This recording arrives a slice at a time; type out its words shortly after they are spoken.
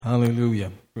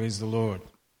Hallelujah. Praise the Lord.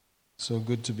 So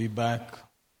good to be back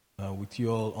with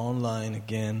you all online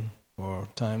again for a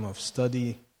time of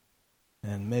study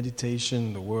and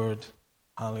meditation, the Word.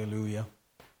 Hallelujah.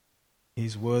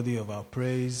 He's worthy of our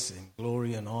praise and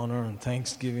glory and honor and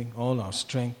thanksgiving. All our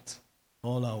strength,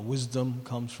 all our wisdom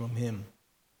comes from Him.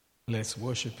 Let's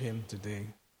worship Him today.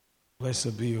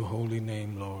 Blessed be your holy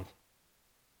name, Lord.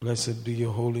 Blessed be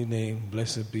your holy name.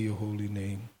 Blessed be your holy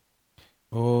name.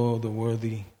 Oh, the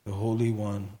worthy, the Holy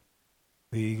One,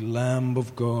 the Lamb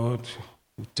of God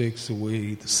who takes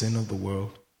away the sin of the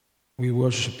world. We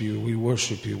worship you, we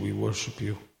worship you, we worship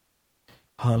you.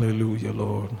 Hallelujah,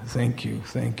 Lord. Thank you,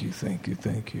 thank you, thank you,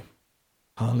 thank you.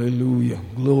 Hallelujah.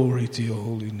 Glory to your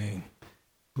holy name.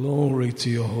 Glory to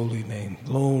your holy name.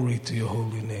 Glory to your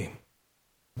holy name.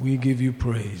 We give you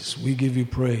praise. We give you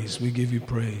praise. We give you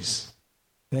praise.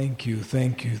 Thank you,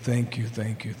 thank you, thank you,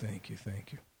 thank you, thank you,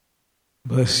 thank you.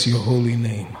 Bless your holy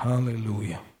name.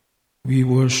 Hallelujah. We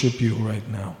worship you right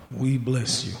now. We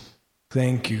bless you.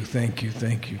 Thank you, thank you,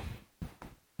 thank you.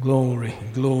 Glory,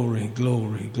 glory,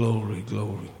 glory, glory,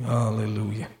 glory.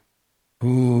 Hallelujah.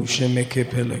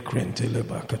 Shemekepele krentele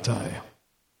bakataya.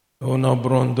 Ona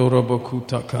brondora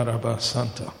bakuta karaba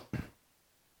santa.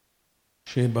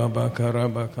 Shebaba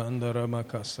karaba kandara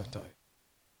makasatai.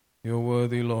 You're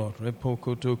worthy, Lord.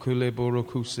 Repokoto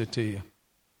kuleboroku setia.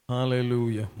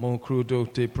 Hallelujah. Mon crudo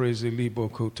te prese libo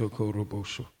koto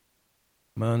korobosho.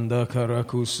 Manda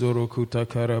karaku sorokuta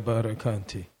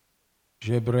karabarakanti.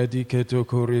 Jebredi keto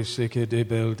korese ke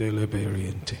debel de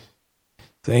leberiente.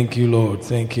 Thank you, Lord.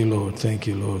 Thank you, Lord. Thank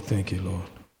you, Lord. Thank you, Lord.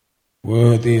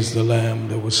 Worthy is the Lamb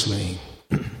that was slain.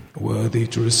 Worthy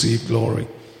to receive glory.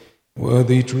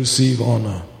 Worthy to receive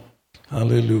honor.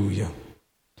 Hallelujah.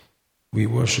 We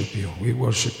worship you. We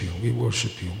worship you. We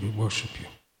worship you. We worship you.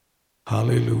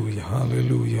 Hallelujah,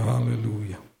 hallelujah,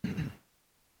 hallelujah.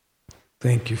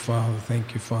 Thank you, Father,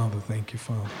 thank you, Father, thank you,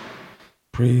 Father.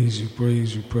 Praise you,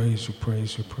 praise you, praise you,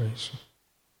 praise you, praise you.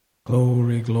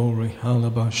 Glory, glory,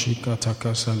 halabashika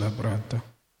takasa labranta.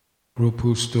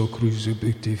 Robusto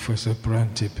cruzibiti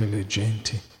fasabrante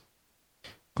pelegenti.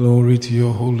 Glory to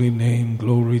your holy name,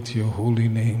 glory to your holy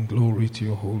name, glory to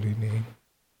your holy name.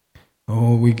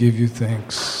 Oh, we give you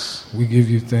thanks. We give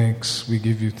you thanks. We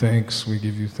give you thanks. We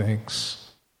give you thanks.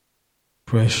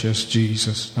 Precious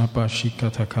Jesus.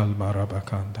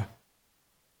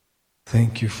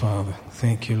 Thank you, Father.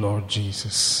 Thank you, Lord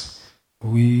Jesus.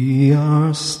 We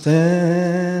are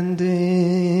standing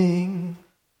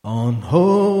on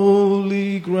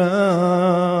holy ground,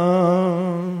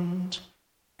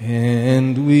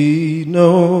 and we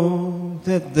know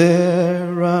that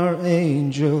there are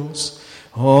angels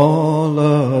all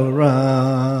around.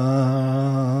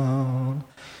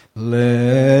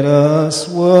 Let us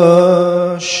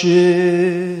worship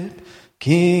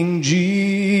King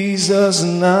Jesus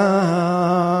now.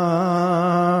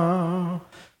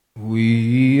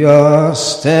 We are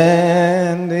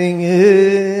standing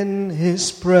in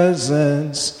His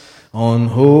presence on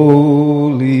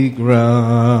holy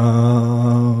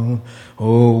ground.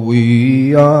 Oh,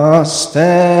 we are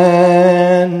standing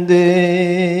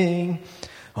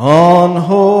on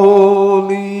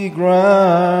holy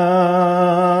ground,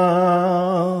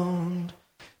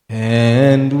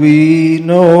 and we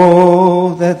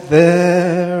know that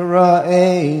there are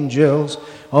angels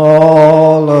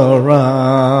all around.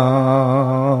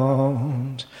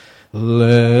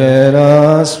 Let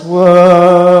us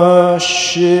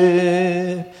worship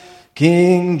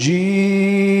King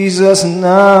Jesus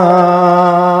now.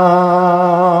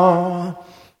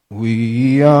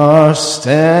 We are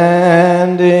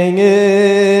standing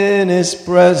in His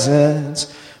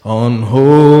presence on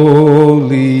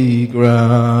holy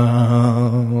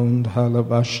ground.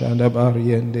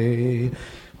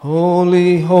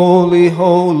 Holy, holy,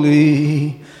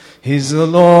 holy is the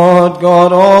Lord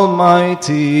God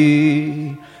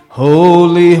Almighty.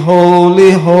 Holy,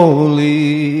 holy,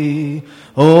 holy.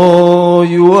 Oh,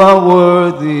 you are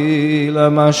worthy.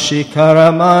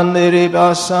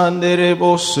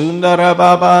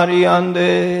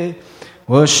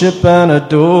 Worship and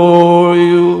adore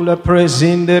you. La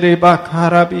presindere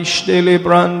bakarabishtele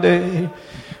brande.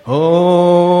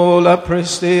 Oh, la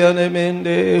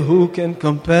presteanemende. Who can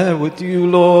compare with you,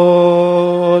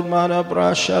 Lord?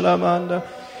 Manabrashalamanda.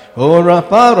 Oh,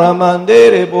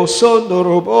 raparamandere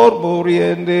bosondoro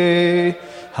borboriende.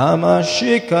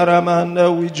 Hamashikaramanda,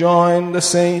 we join the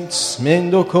saints,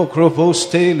 Mendo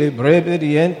Kokropostele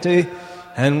Brebediente,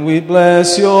 and we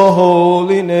bless your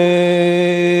holy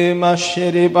name.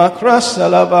 Asheri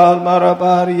Bakrasalabal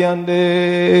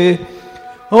Marabariande.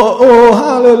 Oh,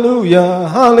 hallelujah,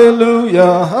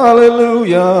 hallelujah,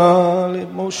 hallelujah.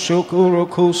 moshokoro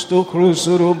kosto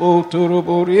krusorobo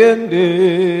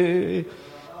toroboriende.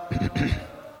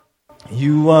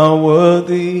 You are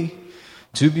worthy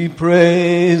to be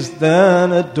praised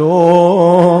and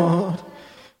adored.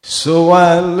 So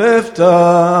I lift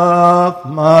up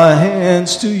my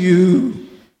hands to you,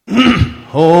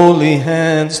 holy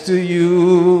hands to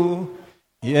you.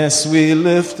 Yes, we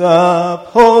lift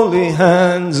up holy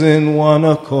hands in one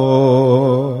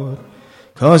accord.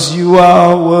 'Cause you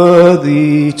are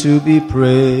worthy to be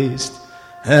praised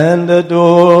and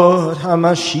adored.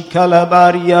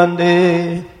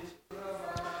 Hamashikalabariande.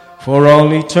 For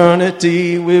all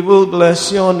eternity we will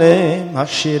bless your name.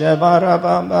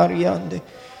 Ashirabarabambariande.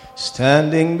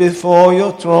 Standing before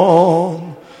your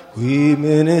throne, we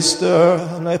minister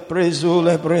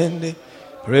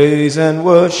praise and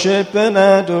worship and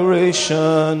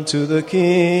adoration to the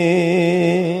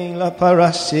King. La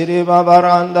parasiri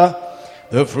babaranda.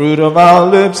 The fruit of our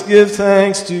lips give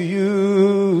thanks to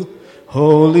you,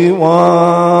 Holy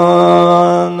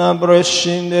One.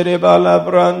 Abreshindere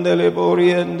balabrandele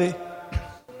boriende.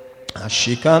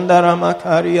 Ashikandara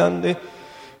makariande.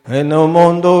 Eno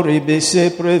mondo ribese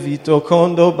previto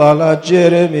kondo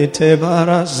balagere mete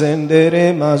bara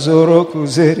zendere mazoro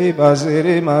kuzere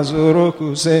bazere mazoro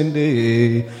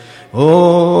kuzende.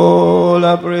 Oh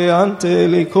la breante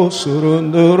li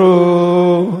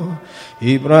kosurundoro.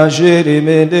 Ibrajere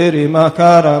mendere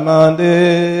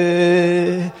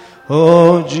makaramande.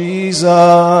 Oh Jesus,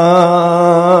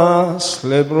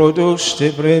 lebrodos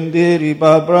te prenderi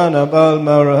babrana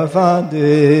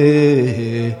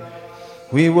balmaravande.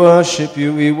 We worship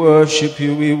you, we worship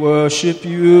you, we worship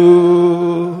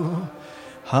you.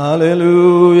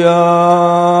 Hallelujah,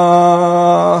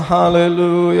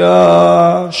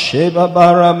 hallelujah. Sheba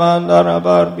baramandara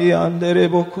barbi andere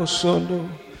bokosondo.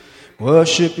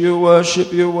 Worship you,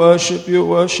 worship you, worship you,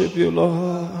 worship you,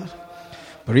 Lord.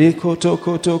 Brikoto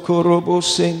koto korobo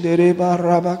sendere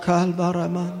barabakal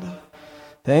baramanda.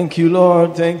 Thank you,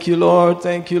 Lord, thank you, Lord,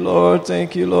 thank you, Lord,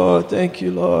 thank you, Lord, thank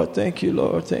you, Lord, thank you,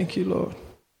 Lord, thank you, Lord.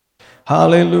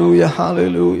 Hallelujah,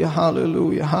 hallelujah,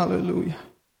 hallelujah, hallelujah.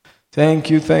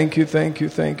 Thank you, thank you, thank you,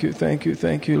 thank you, thank you,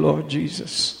 thank you, Lord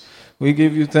Jesus. We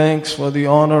give you thanks for the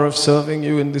honor of serving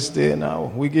you in this day and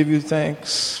hour. We give you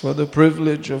thanks for the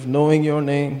privilege of knowing your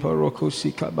name.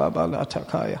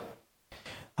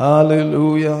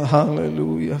 Hallelujah,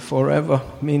 hallelujah, forever.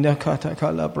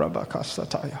 Minakatakala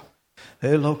brabakasataya.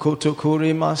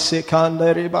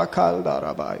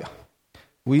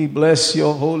 We bless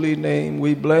your holy name.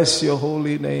 We bless your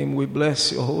holy name. We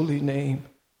bless your holy name.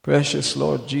 Precious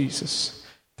Lord Jesus.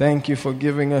 Thank you for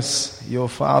giving us your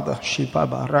Father, Shipa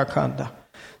Barakanda.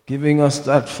 Giving us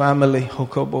that family,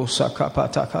 Hokobo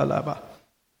Sakapatakalaba.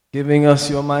 Giving us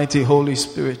your mighty Holy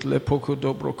Spirit, Lepoko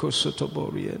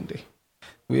Dobrokosotoboriende.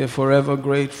 We are forever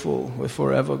grateful. We're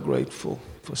forever grateful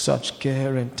for such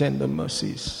care and tender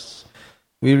mercies.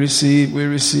 We receive,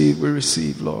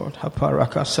 Lord.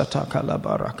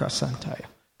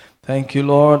 Thank you,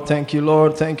 Lord, thank you,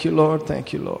 Lord, thank you, Lord,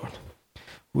 thank you, Lord.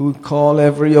 We will call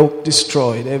every yoke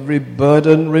destroyed, every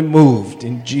burden removed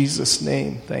in Jesus'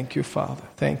 name. Thank you, Father.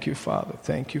 Thank you, Father.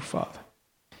 Thank you, Father.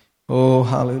 Oh,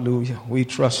 hallelujah. We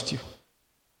trust you.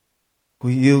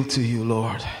 We yield to you,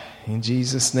 Lord, in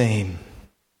Jesus' name.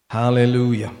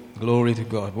 Hallelujah. Glory to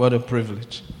God. What a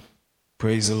privilege.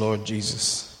 Praise the Lord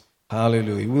Jesus.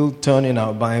 Hallelujah. We'll turn in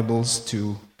our Bibles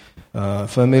to a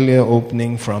familiar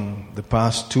opening from the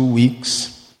past 2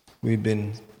 weeks. We've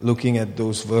been looking at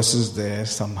those verses there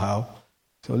somehow.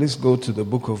 So let's go to the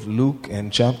book of Luke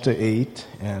and chapter 8,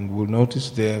 and we'll notice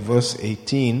there verse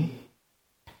 18.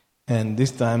 And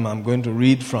this time I'm going to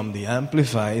read from the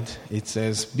Amplified. It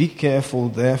says, "Be careful,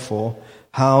 therefore,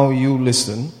 how you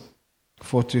listen,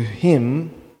 for to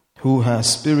him who has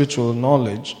spiritual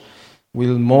knowledge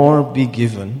will more be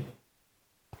given,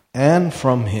 and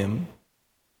from him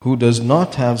who does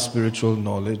not have spiritual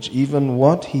knowledge, even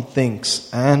what he thinks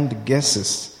and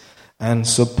guesses and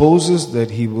supposes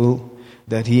that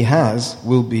he has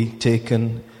will be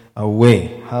taken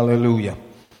away." Hallelujah.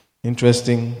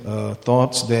 Interesting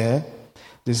thoughts there.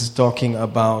 This is talking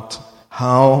about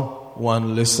how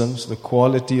one listens, the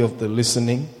quality of the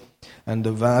listening, and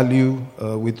the value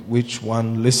with which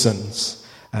one listens.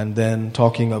 And then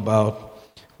talking about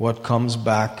what comes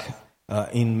back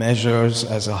in measures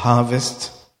as a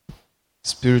harvest.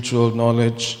 Spiritual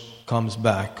knowledge comes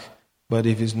back. But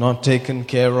if it's not taken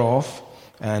care of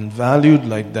and valued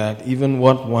like that, even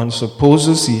what one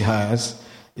supposes he has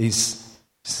is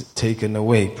taken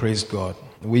away. Praise God.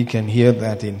 We can hear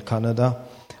that in Canada.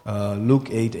 Luke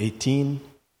 8:18.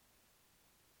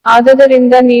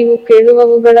 ಆದದರಿಂದ ನೀವು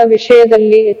ಕೇಳುವವುಗಳ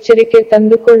ವಿಷಯದಲ್ಲಿ ಎಚ್ಚರಿಕೆ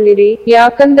ತಂದುಕೊಳ್ಳಿರಿ,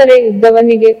 ಯಾಕಂದರೆ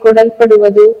ಇದ್ದವನಿಗೆ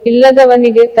ಕೊಡಲ್ಪಡುವುದು,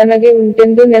 ಇಲ್ಲದವನಿಗೆ ತನಗೆ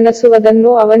ಉಂಟೆಂದು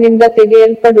ನೆನಸುವುದನ್ನು ಅವನಿಂದ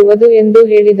ತೆಗೆಯಲ್ಪಡುವುದು ಎಂದು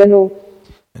ಹೇಳಿದನು.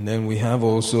 And then we have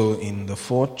also in the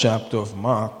 4th chapter of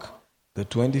Mark, the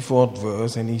 24th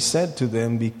verse, and he said to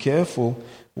them, be careful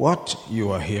what you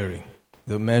are hearing.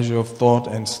 The measure of thought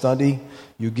and study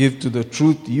you give to the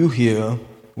truth you hear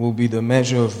will be the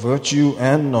measure of virtue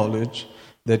and knowledge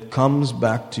that comes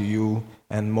back to you,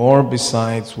 and more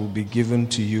besides will be given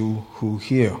to you who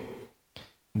hear.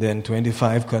 Then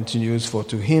 25 continues, for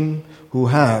to him who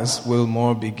has will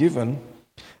more be given,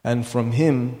 and from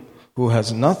him who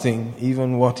has nothing,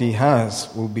 even what he has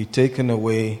will be taken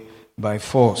away by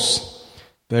force.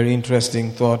 Very interesting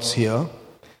thoughts here.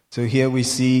 So here we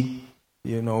see,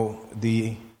 the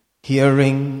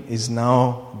hearing is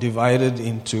now divided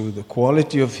into the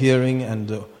quality of hearing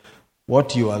and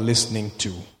what you are listening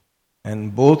to.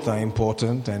 And both are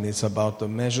important, and it's about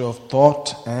the measure of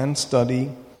thought and study,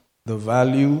 the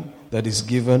value that is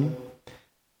given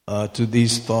to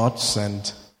these thoughts and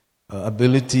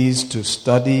abilities to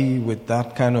study with that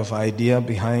kind of idea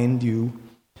behind you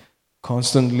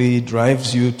constantly drives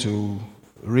you to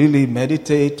really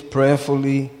meditate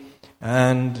prayerfully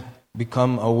and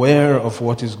become aware of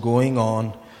what is going on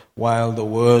while the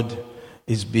word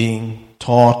is being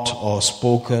taught or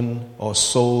spoken or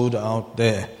sowed out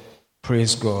there.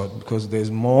 Praise God, because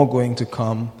there's more going to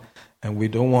come, and we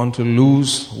don't want to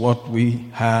lose what we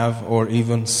have or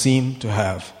even seem to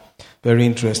have. Very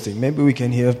interesting. Maybe we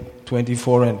can hear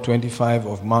 24 and 25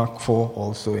 of Mark 4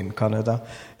 also in Kannada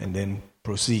and then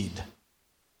proceed.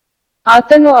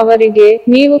 ಆತನು ಅವರಿಗೆ,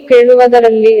 ನೀವು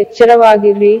ಕೇಳುವುದರಲ್ಲಿ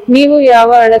ಎಚ್ಚರವಾಗಿರಿ, ನೀವು ಯಾವ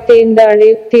ಅಳತೆಯಿಂದ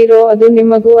ಅಳೆಯುತ್ತೀರೋ ಅದು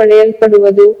ನಿಮಗೂ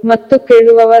ಅಳೆಯಲ್ಪಡುವುದು, ಮತ್ತು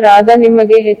ಕೇಳುವವರಾದ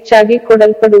ನಿಮಗೆ ಹೆಚ್ಚಾಗಿ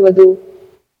ಕೊಡಲ್ಪಡುವುದು.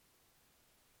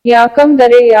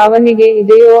 ಯಾಕಂದರೆ ಯಾವನಿಗೆ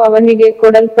ಇದೆಯೋ ಅವನಿಗೆ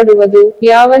ಕೊಡಲ್ಪಡುವುದು,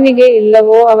 ಯಾವನಿಗೆ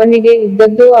ಇಲ್ಲವೋ ಅವನಿಗೆ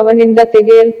ಇದ್ದದ್ದು ಅವನಿಂದ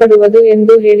ತೆಗೆಯಲ್ಪಡುವುದು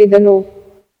ಎಂದು ಹೇಳಿದನು.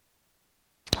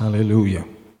 Hallelujah.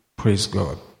 Praise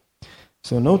God.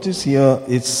 So notice here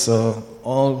it's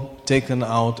all taken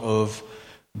out of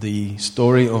the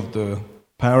story of the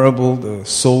parable, the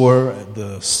sower,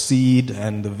 the seed,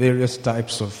 and the various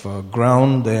types of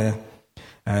ground there.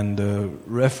 And the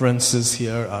references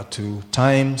here are to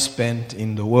time spent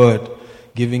in the Word,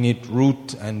 giving it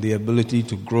root and the ability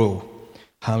to grow.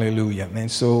 Hallelujah.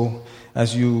 And so,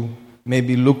 as you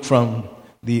maybe look from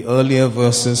the earlier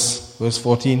verses, verse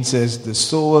 14 says, the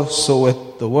sower soweth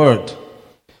the word.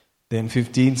 Then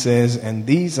 15 says, and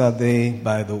these are they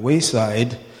by the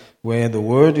wayside, where the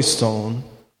word is sown,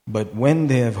 but when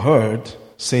they have heard,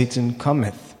 Satan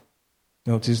cometh.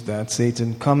 Notice that,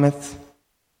 Satan cometh,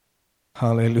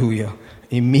 hallelujah,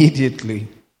 immediately,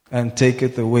 and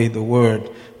taketh away the word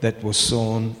that was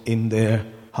sown in their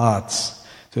hearts.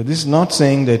 So this is not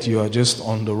saying that you are just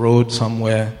on the road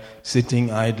somewhere, sitting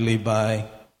idly by,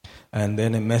 and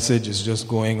then a message is just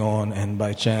going on, and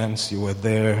by chance you were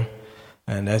there,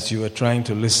 and as you were trying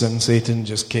to listen, Satan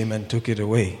just came and took it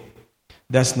away.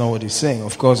 That's not what he's saying.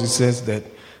 Of course, it says that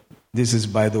this is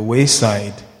by the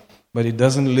wayside, but it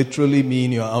doesn't literally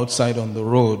mean you're outside on the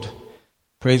road.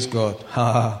 Praise God.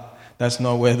 That's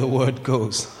not where the word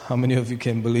goes. How many of you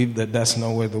can believe that that's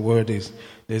not where the word is?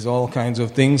 There's all kinds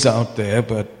of things out there,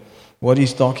 but what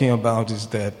he's talking about is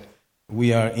that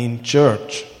we are in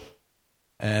church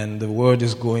and the word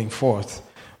is going forth,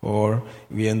 or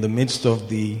we are in the midst of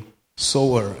the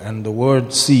sower and the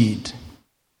word seed.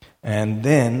 And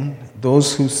then those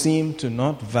who seem to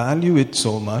not value it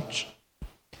so much,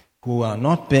 who are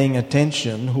not paying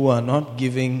attention, who are not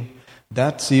giving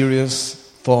that serious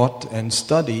thought and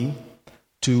study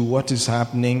to what is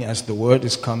happening as the word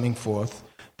is coming forth,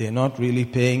 they're not really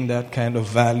paying that kind of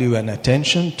value and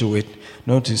attention to it.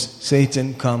 Notice,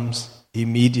 Satan comes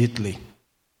immediately.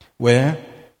 Where?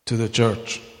 To the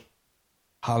church.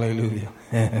 Hallelujah.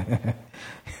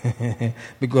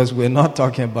 Because we're not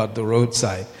talking about the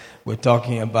roadside. We're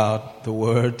talking about the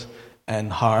word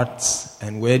and hearts.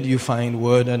 And where do you find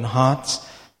word and hearts?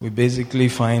 We basically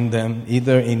find them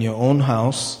either in your own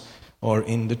house or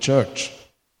in the church.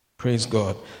 Praise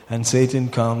God. And Satan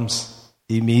comes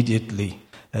immediately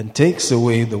and takes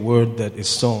away the word that is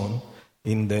sown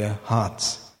in their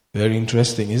hearts. Very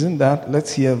interesting, isn't that?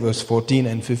 Let's hear verse 14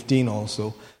 and 15 also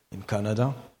in Kannada.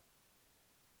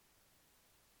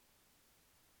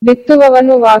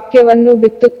 ಬಿತ್ತುವವನು ವಾಕ್ಯವನ್ನು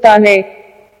ಬಿತ್ತುತ್ತಾನೆ.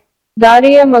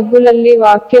 ದಾರಿಯ ಮಗ್ಗುಲಲ್ಲಿ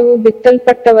ವಾಕ್ಯವು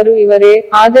ಬಿತ್ತಲ್ಪಟ್ಟವರು ಇವರೇ,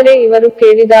 ಆದರೆ ಇವರು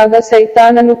ಕೇಳಿದಾಗ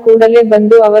ಸೈತಾನನು ಕೂಡಲೇ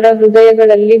ಬಂದು ಅವರ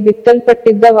ಹೃದಯಗಳಲ್ಲಿ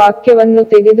ಬಿತ್ತಲ್ಪಟ್ಟಿದ್ದ ವಾಕ್ಯವನ್ನು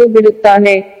ತೆಗೆದು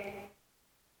ಬಿಡುತ್ತಾನೆ.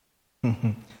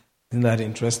 Isn't that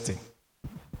interesting?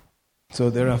 So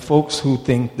there are folks who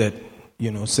think that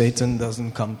Satan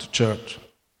doesn't come to church.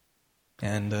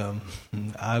 And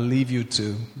I'll leave you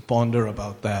to ponder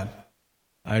about that.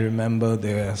 I remember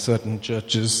there are certain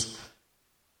churches,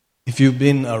 if you've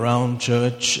been around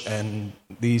church and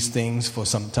these things for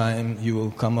some time, you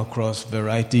will come across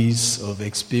varieties of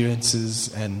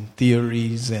experiences and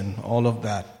theories and all of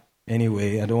that.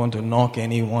 Anyway, I don't want to knock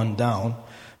anyone down,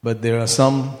 but there are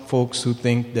some folks who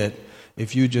think that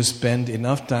if you just spend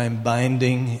enough time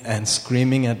binding and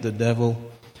screaming at the devil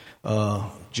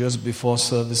just before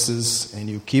services, and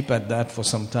you keep at that for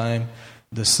some time,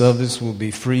 the service will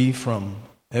be free from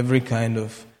every kind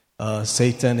of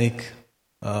satanic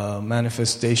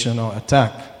manifestation or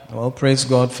attack. Well, praise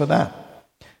God for that.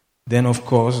 Then, of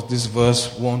course, this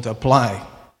verse won't apply,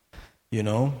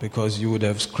 because you would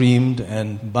have screamed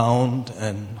and bound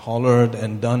and hollered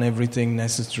and done everything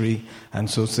necessary, and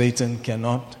so Satan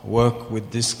cannot work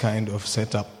with this kind of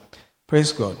setup.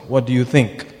 Praise God. What do you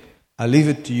think? I'll leave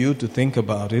it to you to think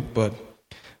about it, but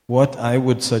what I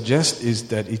would suggest is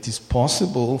that it is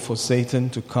possible for Satan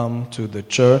to come to the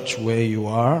church where you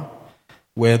are,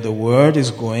 where the word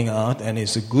is going out and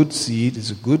it's a good seed,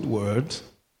 it's a good word,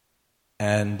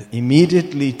 and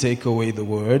immediately take away the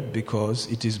word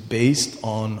because it is based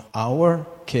on our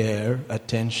care,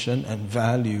 attention, and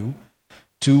value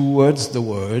towards the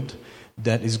word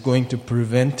that is going to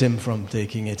prevent him from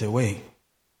taking it away.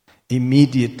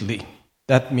 Immediately.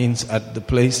 That means at the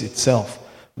place itself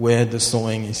where the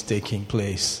sowing is taking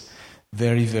place.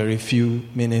 Very, very few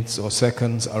minutes or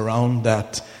seconds around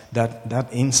that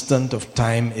instant of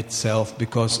time itself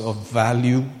because of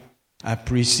value,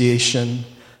 appreciation,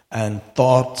 and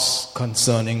thoughts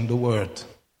concerning the word.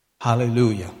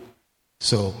 Hallelujah.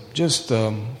 So just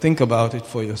think about it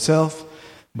for yourself.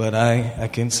 But I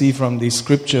can see from these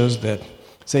scriptures that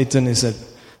Satan is a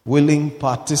willing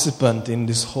participant in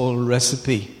this whole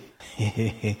recipe.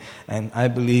 And I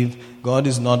believe God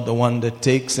is not the one that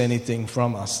takes anything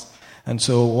from us. And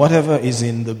so whatever is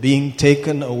in the being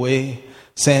taken away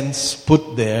sense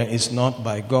put there is not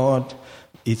by God,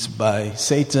 it's by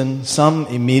Satan, some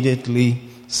immediately,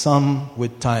 some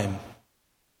with time.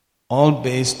 All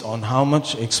based on how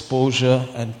much exposure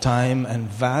and time and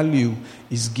value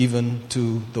is given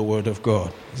to the Word of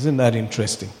God. Isn't that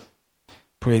interesting?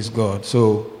 Praise God.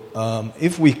 So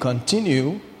if we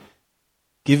continue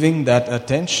giving that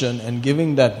attention and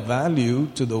giving that value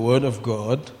to the Word of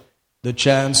God, the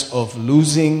chance of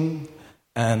losing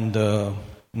and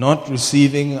not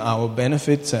receiving our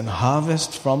benefits and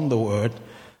harvest from the Word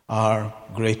are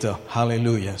greater.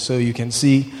 Hallelujah. So you can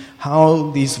see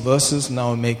how these verses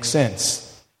now make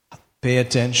sense. Pay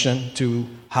attention to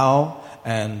how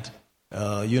and,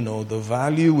 the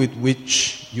value with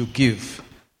which you give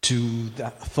to the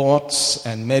thoughts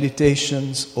and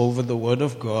meditations over the Word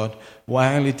of God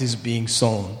while it is being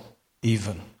sown,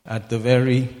 even at the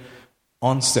very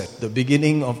onset, the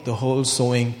beginning of the whole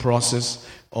sowing process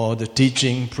or the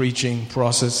teaching, preaching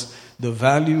process, the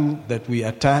value that we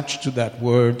attach to that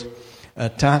word,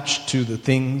 attached to the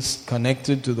things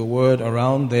connected to the word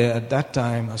around there at that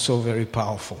time are so very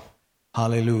powerful.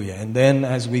 Hallelujah. And then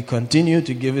as we continue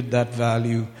to give it that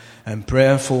value and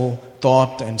prayerful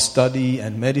thought and study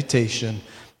and meditation,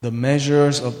 the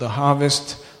measures of the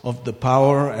harvest of the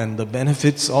power and the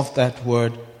benefits of that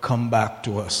word come back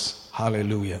to us.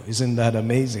 Hallelujah. Isn't that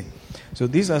amazing? So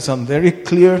these are some very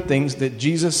clear things that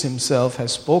Jesus himself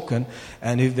has spoken.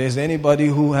 And if there's anybody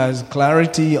who has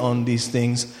clarity on these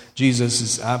things, Jesus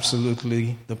is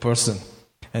absolutely the person.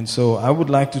 And so I would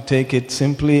like to take it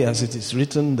simply as it is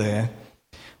written there,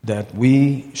 that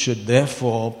we should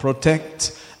therefore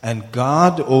protect and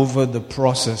guard over the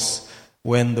process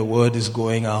when the word is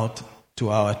going out to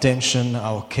our attention,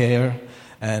 our care,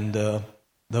 and the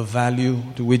value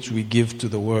to which we give to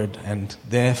the word, and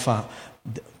therefore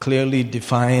clearly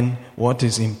define what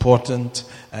is important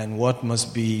and what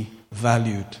must be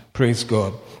valued. Praise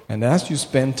God. And as you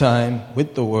spend time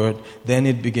with the word, then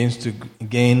it begins to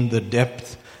gain the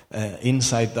depth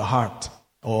inside the heart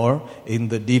or in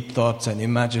the deep thoughts and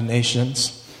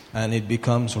imaginations, and it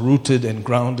becomes rooted and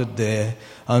grounded there,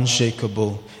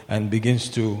 unshakable, and begins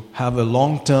to have a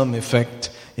long-term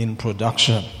effect in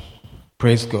production.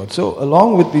 Praise God. So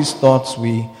along with these thoughts,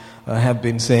 we have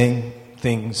been saying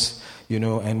things,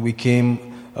 and we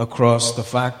came across the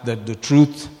fact that the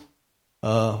truth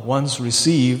once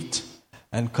received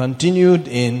and continued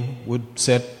in would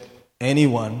set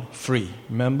anyone free.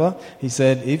 Remember, he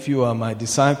said, if you are my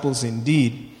disciples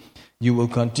indeed, you will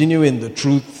continue in the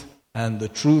truth, and the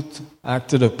truth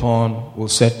acted upon will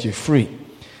set you free.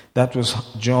 That was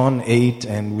John 8,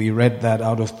 and we read that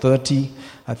out of 30,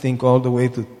 I think all the way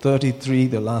to 33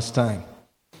 the last time.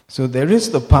 So there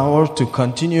is the power to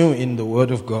continue in the Word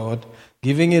of God,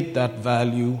 giving it that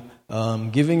value,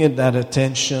 giving it that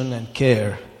attention and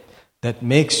care that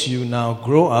makes you now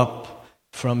grow up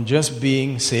from just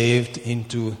being saved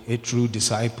into a true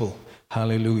disciple.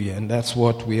 Hallelujah. And that's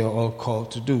what we are all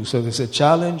called to do. So there's a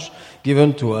challenge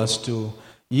given to us to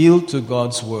yield to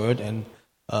God's Word and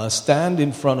stand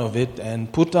in front of it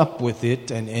and put up with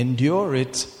it and endure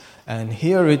it and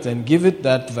hear it and give it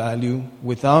that value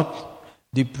without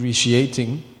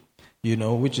depreciating,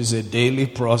 which is a daily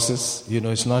process.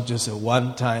 It's not just a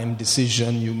one-time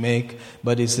decision you make,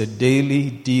 but it's a daily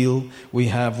deal we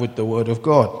have with the Word of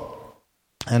God.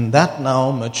 And that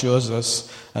now matures us,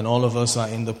 and all of us are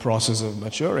in the process of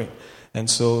maturing. And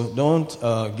so don't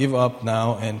give up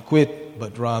now and quit,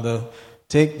 but rather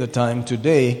take the time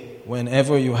today,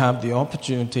 whenever you have the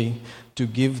opportunity, to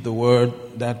give the Word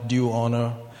that due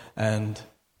honor and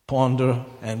ponder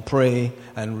and pray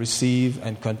and receive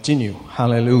and continue.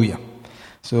 Hallelujah.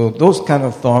 So those kind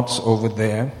of thoughts over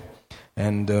there.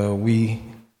 And we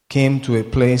came to a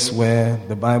place where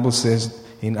the Bible says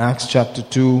in Acts chapter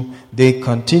 2, they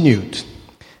continued.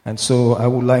 And so I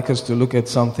would like us to look at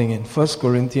something in 1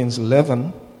 Corinthians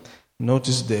 11.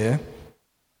 Notice there.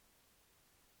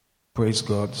 Praise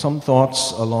God. Some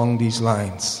thoughts along these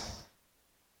lines.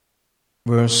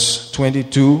 Verse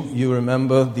 22, you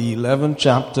remember the 11th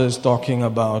chapter is talking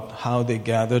about how they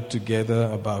gathered together,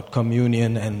 about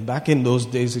communion, and back in those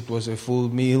days it was a full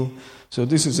meal. So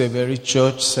this is a very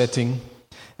church setting,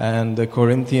 and the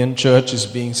Corinthian church is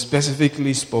being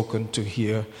specifically spoken to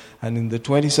here. And in the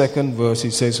 22nd verse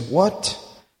it says, "What?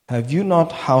 Have you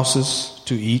not houses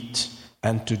to eat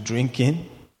and to drink in?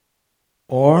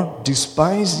 Or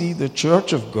despise ye the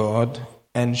church of God,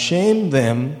 and shame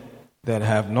them that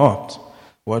have not?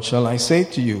 What shall I say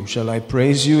to you? Shall I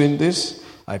praise you in this?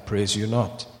 I praise you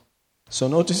not." So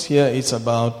notice here it's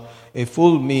about a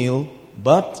full meal,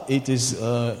 but it is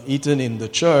eaten in the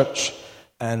church,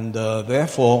 and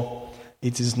therefore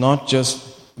it is not just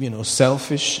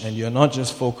selfish, and you're not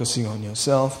just focusing on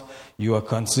yourself. You are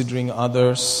considering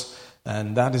others,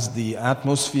 and that is the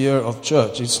atmosphere of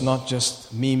church. It's not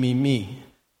just me,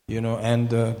 and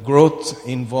growth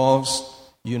involves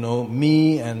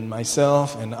me and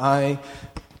myself and I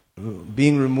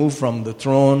being removed from the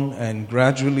throne, and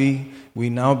gradually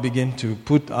we now begin to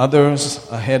put others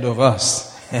ahead of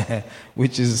us,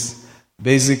 which is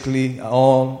basically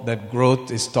all that growth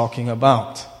is talking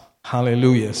about.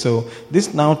 Hallelujah. So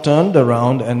this now turned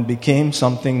around and became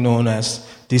something known as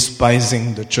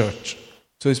despising the church.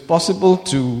 So it's possible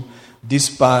to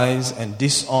despise and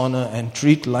dishonor and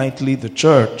treat lightly the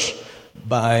church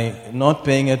by not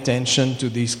paying attention to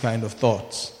these kind of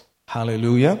thoughts.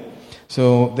 Hallelujah.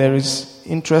 So there is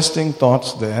interesting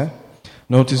thoughts there.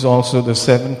 Notice also the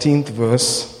 17th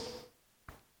verse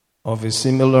of a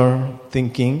similar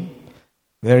thinking.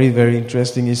 Very, very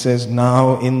interesting. He says,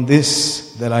 "Now in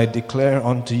this that I declare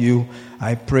unto you,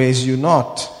 I praise you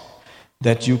not,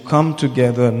 that you come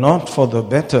together not for the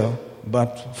better,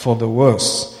 but for the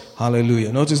worse."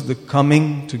 Hallelujah. Notice the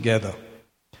coming together.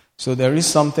 So there is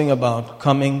something about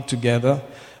coming together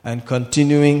and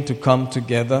continuing to come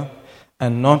together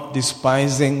and not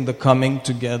despising the coming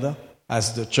together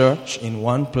as the church in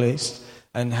one place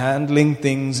and handling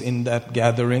things in that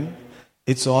gathering.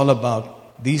 It's all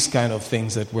about these kind of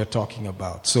things that we're talking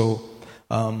about. So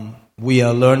we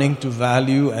are learning to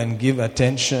value and give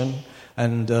attention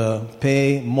and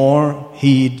pay more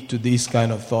heed to these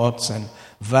kind of thoughts and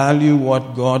value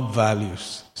what God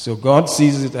values. So God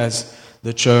sees it as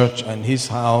the church and His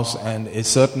house, and a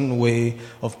certain way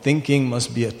of thinking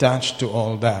must be attached to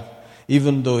all that,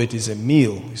 even though it is a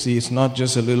meal. You see, it's not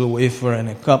just a little wafer and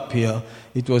a cup here.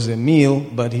 It was a meal,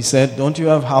 but He said, don't you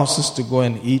have houses to go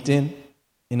and eat in?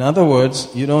 In other words,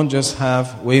 you don't just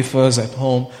have wafers at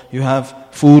home, you have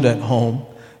food at home,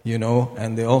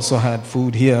 and they also had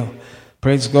food here.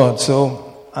 Praise God.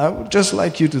 So I would just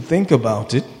like you to think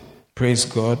about it. Praise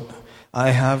God.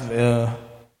 I have a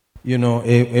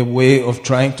way of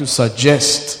trying to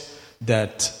suggest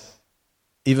that,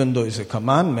 even though it's a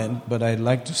commandment, but I'd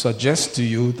like to suggest to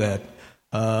you that,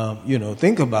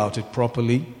 think about it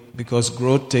properly, because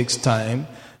growth takes time.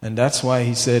 And that's why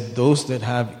He said, those that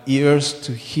have ears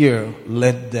to hear,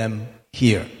 let them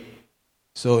hear.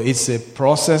 So it's a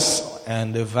process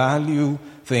and a value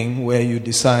thing where you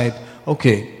decide,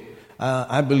 okay,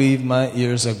 I believe my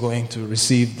ears are going to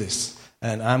receive this,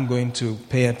 and I'm going to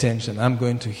pay attention. I'm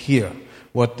going to hear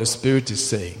what the Spirit is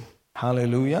saying.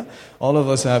 Hallelujah. All of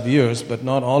us have ears, but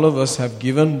not all of us have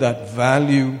given that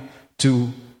value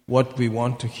to what we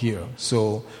want to hear.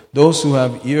 So those who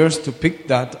have ears to pick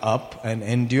that up and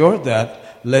endure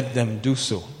that let them do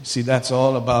so. See, that's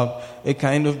all about a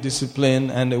kind of discipline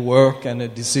and a work and a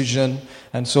decision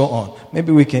and so on.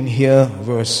 Maybe we can hear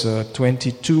verse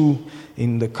 22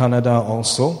 in the Kannada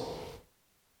also.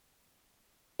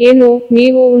 ಏನು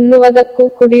ನೀವು ಉಣ್ಣುವುದಕ್ಕೂ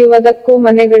ಕುಡಿಯುವುದಕ್ಕೂ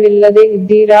ಮನೆಗಳಿಲ್ಲದೆ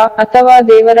ಇದ್ದೀರಾ, ಅಥವಾ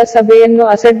ದೇವರ ಸಭೆಯನ್ನು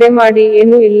ಅಸಡ್ಡೆ ಮಾಡಿ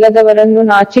ಏನೂ ಇಲ್ಲದವರನ್ನು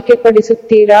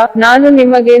ನಾಚಿಕೆಪಡಿಸುತ್ತೀರಾ? ನಾನು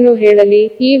ನಿಮಗೇನು ಹೇಳಲಿ?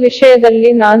 ಈ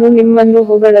ವಿಷಯದಲ್ಲಿ ನಾನು ನಿಮ್ಮನ್ನು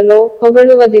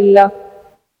ಹೊಗಳುವುದಿಲ್ಲ.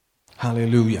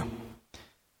 Hallelujah.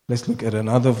 Let's look at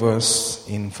another verse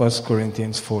in 1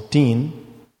 Corinthians 14.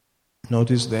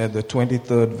 Notice there the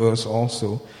 23rd verse also.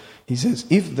 He says,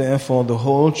 if therefore the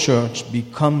whole church be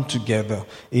come together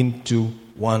into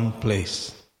one place.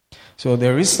 So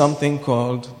there is something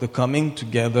called the coming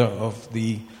together of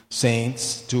the saints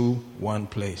to one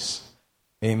place.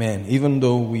 Amen. Even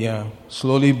though we are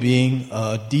slowly being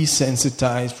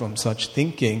desensitized from such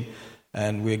thinking,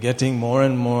 and we're getting more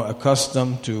and more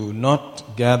accustomed to not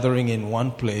gathering in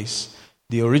one place,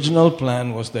 the original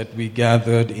plan was that we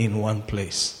gathered in one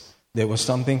place. There was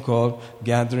something called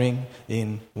gathering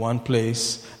in one place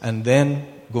and then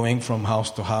going from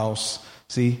house to house.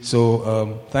 See, so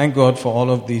thank God for all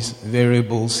of these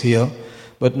variables here.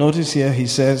 But notice here he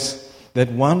says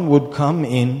that one would come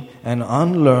in an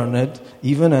unlearned,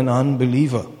 even an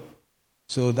unbeliever.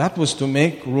 So that was to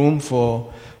make room for,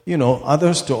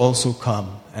 others to also come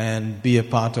and be a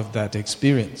part of that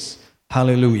experience.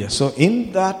 Hallelujah. So in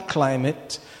that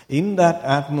climate, in that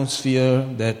atmosphere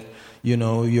that,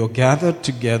 you're gathered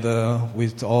together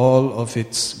with all of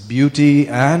its beauty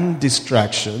and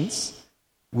distractions,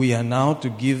 we are now to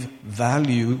give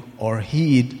value or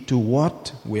heed to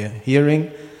what we're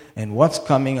hearing and what's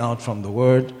coming out from the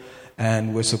Word.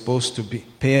 And we're supposed to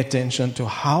pay attention to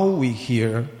how we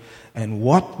hear and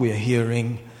what we're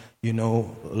hearing,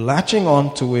 latching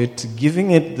on to it,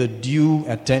 giving it the due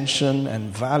attention and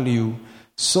value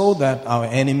so that our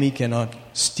enemy cannot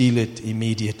steal it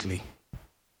immediately.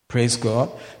 Praise God.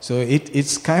 So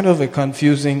it's kind of a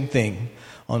confusing thing.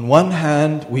 On one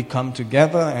hand, we come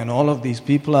together and all of these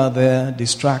people are there,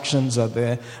 distractions are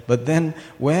there, but then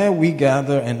where we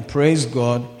gather and praise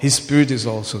God, His Spirit is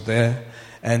also there.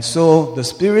 And so the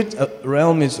spirit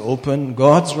realm is open,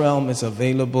 God's realm is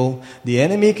available, the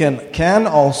enemy can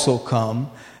also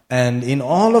come, and in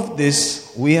all of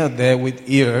this, we are there with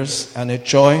ears, and a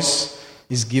choice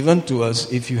is given to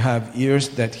us. If you have ears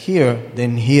that hear,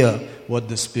 then hear what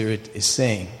the Spirit is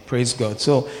saying. Praise God.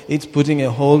 So it's putting a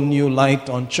whole new light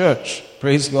on church.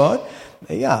 Praise God.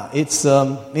 Yeah, it's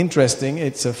interesting.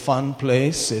 It's a fun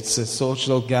place. It's a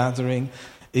social gathering.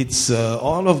 It's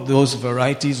all of those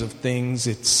varieties of things.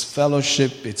 It's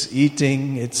fellowship. It's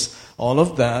eating. It's all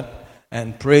of that.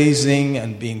 And praising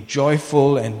and being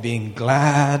joyful and being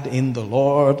glad in the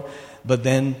Lord. But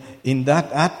then in that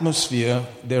atmosphere,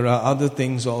 there are other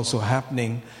things also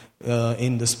happening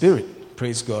in the Spirit.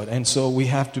 Praise God. And so we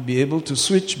have to be able to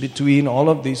switch between all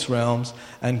of these realms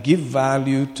and give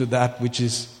value to that which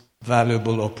is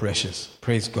valuable or precious.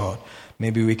 Praise God.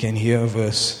 Maybe we can hear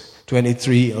verse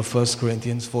 23 of 1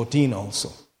 Corinthians 14 also.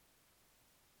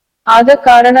 ಆದ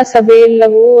ಕಾರಣ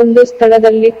ಸಭೆಯೆಲ್ಲವೂ ಒಂದು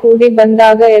ಸ್ಥಳದಲ್ಲಿ ಕೂಡಿ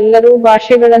ಬಂದಾಗ ಎಲ್ಲರೂ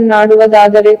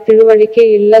ಭಾಷೆಗಳನ್ನಾಡುವುದಾದರೆ ತಿಳುವಳಿಕೆ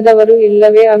ಇಲ್ಲದವರು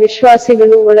ಇಲ್ಲವೇ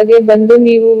ಅವಿಶ್ವಾಸಿಗಳು ಒಳಗೆ ಬಂದು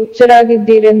ನೀವು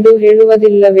ಹುಚ್ಚರಾಗಿದ್ದೀರೆಂದು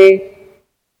ಹೇಳುವುದಿಲ್ಲವೇ?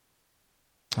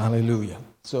 Hallelujah.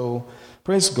 So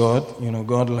praise God.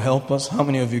 God will help us. How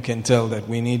many of you can tell that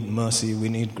we need mercy, we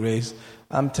need grace?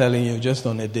 I'm telling you, just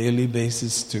on a daily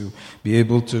basis to be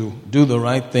able to do the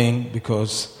right thing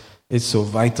because it's so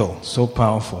vital, so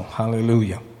powerful.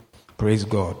 Hallelujah. Praise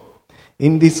God.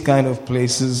 In these kind of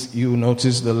places, you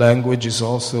notice the language is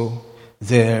also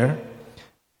there.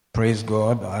 Praise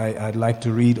God. I'd like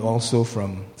to read also from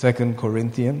 2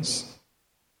 Corinthians.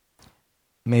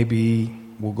 Maybe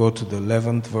we'll go to the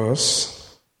 11th verse.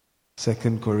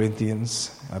 2 Corinthians,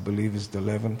 I believe, is the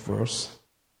 11th verse.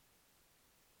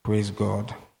 Praise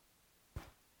God.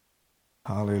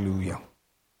 Hallelujah.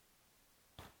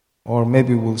 Or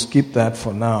maybe we'll skip that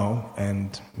for now and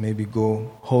maybe go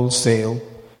wholesale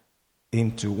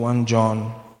into 1 John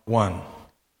 1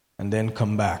 and then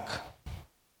come back.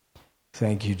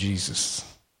 Thank you, Jesus.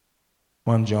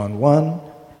 1 John 1,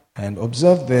 and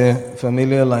observe there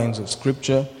familiar lines of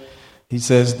scripture. He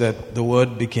says that the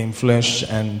Word became flesh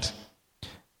and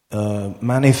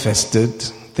manifested,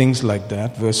 things like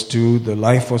that. Verse 2, the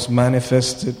life was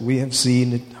manifested, we have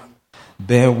seen it,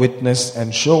 bear witness,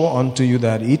 and show unto you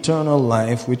that eternal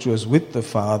life which was with the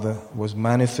Father was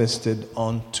manifested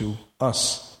unto us.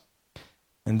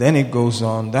 And then it goes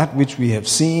on, that which we have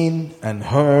seen and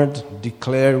heard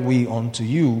declare we unto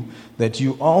you, that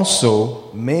you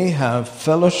also may have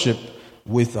fellowship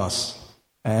with us.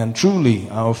 And truly,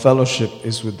 our fellowship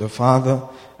is with the Father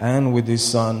and with His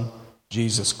Son,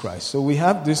 Jesus Christ. So we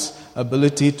have this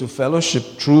ability to fellowship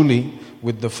truly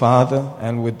with the Father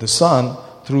and with the Son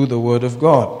through the Word of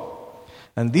God.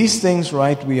 And these things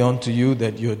write we unto you,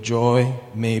 that your joy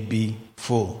may be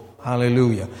full.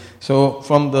 Hallelujah. So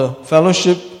from the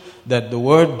fellowship that the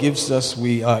Word gives us,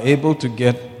 we are able to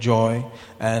get joy,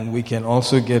 and we can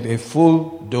also get a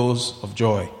full dose of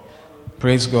joy.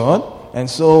 Praise God. And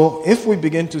so if we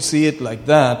begin to see it like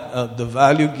that, the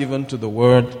value given to the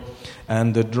Word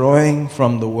and the drawing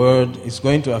from the Word is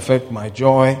going to affect my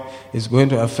joy, is going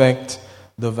to affect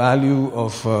the value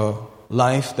of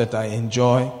life that I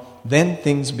enjoy, then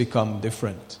things become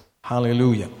different.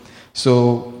 Hallelujah.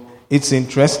 So it's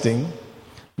interesting.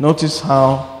 Notice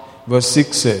how verse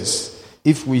 6 says,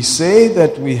 if we say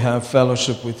that we have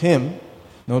fellowship with Him,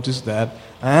 notice that,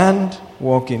 and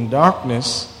walk in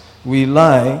darkness, we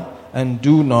lie and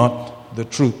do not the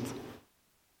truth.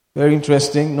 Very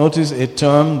interesting. Notice a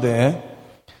term there.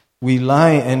 We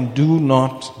lie and do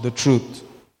not the truth.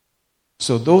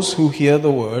 So those who hear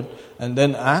the word and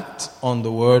then act on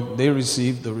the word, they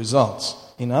receive the results.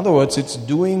 In other words, it's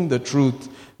doing the truth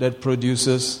that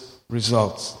produces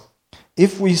results.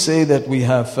 If we say that we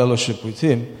have fellowship with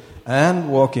Him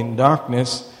and walk in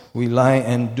darkness, we lie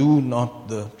and do not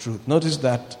the truth. Notice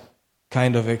that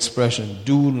kind of expression,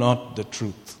 do not the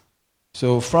truth.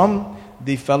 So from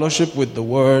the fellowship with the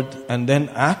Word and then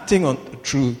acting on the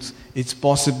truth, it's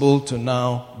possible to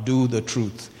now do the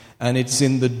truth. And it's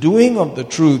in the doing of the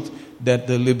truth that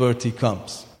the liberty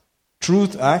comes.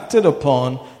 Truth acted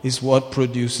upon is what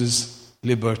produces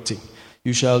liberty.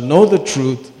 You shall know the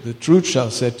truth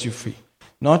shall set you free.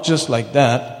 Not just like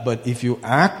that, but if you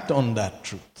act on that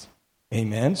truth.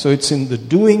 Amen. So it's in the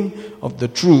doing of the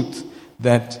truth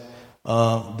that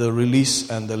the release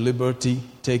and the liberty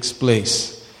takes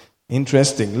place.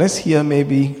 Interesting. Let's hear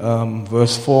maybe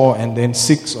verse 4 and then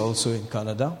 6 also in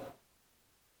Kannada.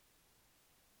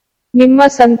 ನಿಮ್ಮ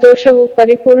ಸಂತೋಷವು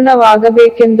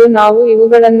ಪರಿಪೂರ್ಣವಾಗಬೇಕೆಂದು ನಾವು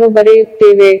ಇವುಗಳನ್ನು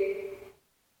ಬರೆಯುತ್ತೇವೆ.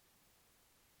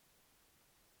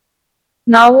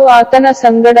 ನಾವು ಆತನ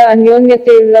ಸಂಗಡ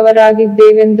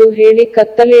ಅನ್ಯೋನ್ಯತೆಯುಳ್ಳವರಾಗಿದ್ದೇವೆಂದು ಹೇಳಿ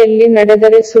ಕತ್ತಲೆಯಲ್ಲಿ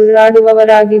ನಡೆದರೆ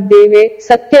ಸುಳ್ಳಾಡುವವರಾಗಿದ್ದೇವೆ,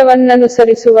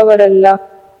 ಸತ್ಯವನ್ನನುಸರಿಸುವವರಲ್ಲ.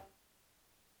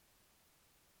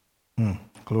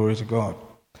 Glory to God.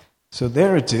 So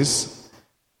there it is,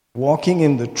 walking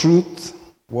in the truth,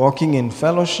 walking in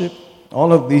fellowship,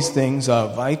 all of these things are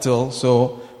vital. So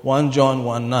 1 John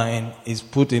 1:9 is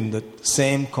put in the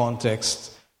same context,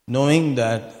 knowing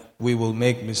that we will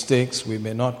make mistakes, we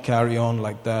may not carry on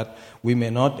like that, we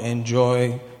may not enjoy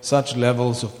such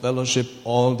levels of fellowship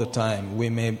all the time, we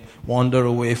may wander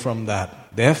away from that.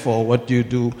 Therefore, what do you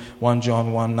do? 1 John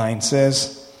 1:9 says,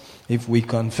 if we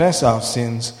confess our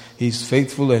sins, He is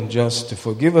faithful and just to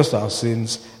forgive us our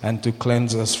sins and to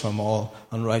cleanse us from all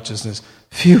unrighteousness.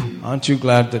 Phew, aren't you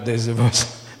glad that there's a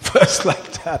verse like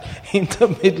that in the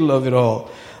middle of it all?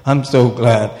 I'm so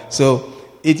glad. So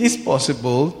it is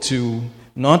possible to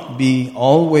not be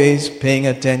always paying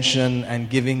attention and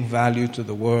giving value to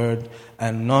the word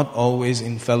and not always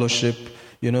in fellowship.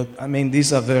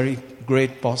 These are very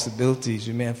great possibilities.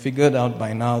 You may have figured out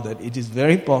by now that it is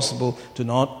very possible to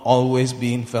not always be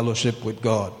in fellowship with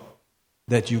God.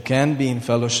 That you can be in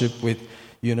fellowship with,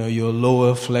 your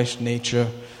lower flesh nature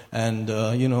and,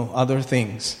 other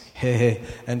things.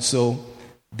 And so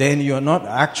then you are not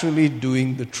actually doing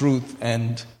the truth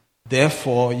and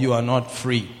therefore you are not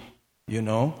free,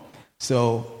 So,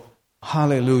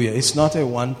 hallelujah. It's not a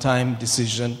one-time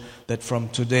decision that from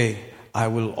today I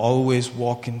will always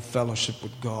walk in fellowship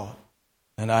with God.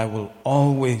 And I will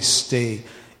always stay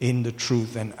in the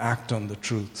truth and act on the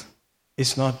truth.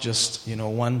 It's not just,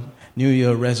 one New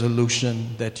Year resolution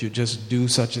that you just do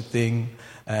such a thing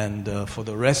and for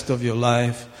the rest of your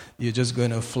life, you're just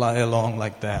going to fly along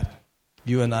like that.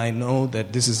 You and I know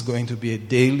that this is going to be a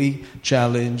daily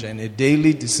challenge and a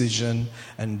daily decision.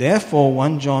 And therefore,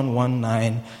 1 John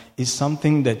 1:9 is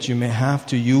something that you may have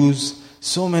to use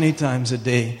so many times a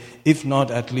day, if not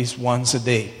at least once a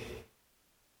day.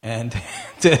 And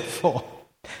therefore,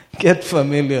 get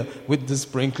familiar with the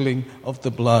sprinkling of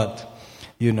the blood,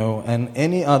 and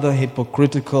any other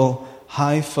hypocritical,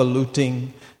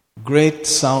 highfalutin,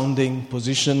 great-sounding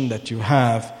position that you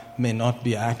have may not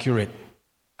be accurate.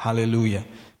 Hallelujah.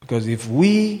 Because if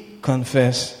we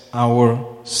confess our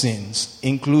sins,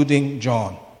 including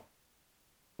John,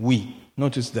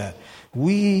 notice that,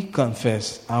 we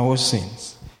confess our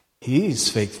sins, He is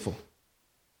faithful.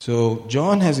 So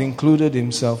John has included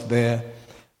himself there,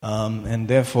 and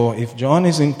therefore if John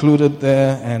is included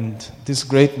there and this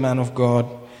great man of God,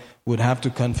 would have to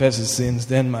confess his sins,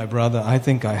 then, my brother, I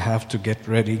think I have to get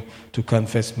ready to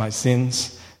confess my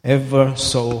sins ever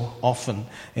so often.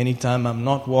 Anytime I'm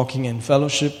not walking in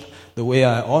fellowship the way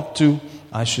I ought to,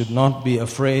 I should not be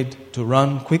afraid to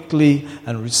run quickly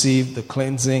and receive the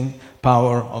cleansing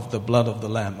power of the blood of the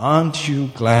Lamb. Aren't you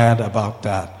glad about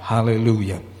that?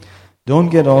 Hallelujah. Don't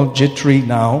get all jittery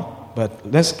now, but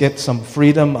let's get some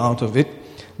freedom out of it.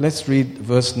 Let's read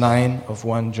verse 9 of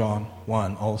 1 John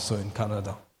 1, also in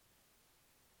Kannada.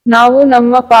 ನಾವು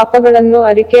ನಮ್ಮ ಪಾಪಗಳನ್ನು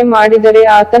ಅರಿಕೆ ಮಾಡಿದರೆ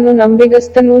ಆತನು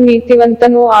ನಂಬಿಗಸ್ತನೂ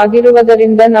ನೀತಿವಂತನೂ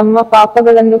ಆಗಿರುವುದರಿಂದ ನಮ್ಮ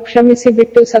ಪಾಪಗಳನ್ನು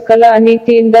ಕ್ಷಮಿಸಿಬಿಟ್ಟು ಸಕಲ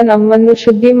ಅನೀತಿಯಿಂದ ನಮ್ಮನ್ನು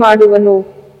ಶುದ್ಧಿ ಮಾಡುವನು.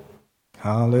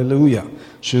 Hallelujah.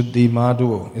 Shuddhi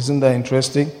Maduo. Isn't that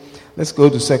interesting? Let's go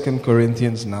to 2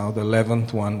 Corinthians now, the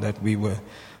 11th one that we were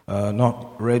not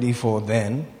ready for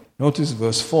then. Notice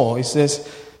verse 4. It says,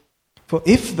 For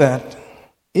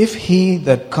if he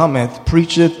that cometh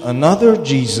preacheth another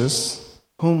Jesus,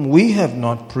 whom we have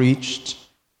not preached,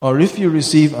 or if you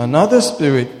receive another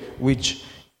spirit which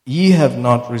ye have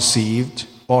not received,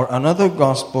 or another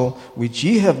gospel which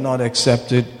ye have not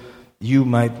accepted, you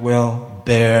might well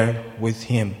bear with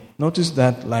him. Notice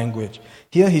that language.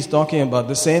 Here he's talking about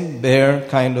the same bear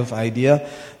kind of idea,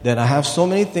 that I have so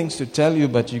many things to tell you,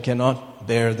 but you cannot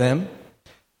bear them,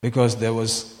 because there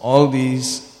was all these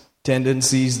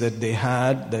tendencies that they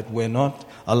had that were not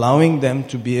allowing them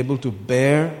to be able to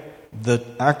bear the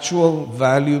actual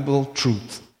valuable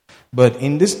truth. But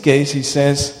in this case, he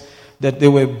says that they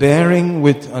were bearing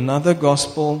with another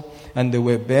gospel, and they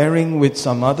were bearing with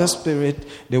some other spirit,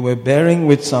 they were bearing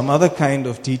with some other kind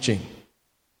of teaching.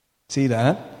 See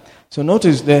that? So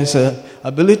notice there's an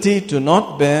ability to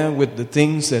not bear with the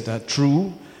things that are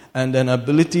true, and an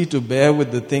ability to bear with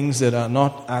the things that are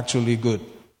not actually good.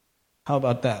 How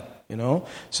about that?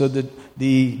 So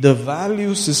the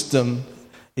value system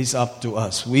is up to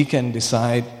us. We can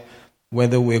decide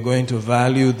whether we're going to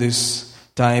value this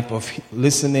type of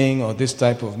listening, or this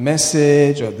type of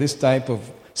message, or this type of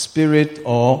spirit,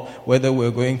 or whether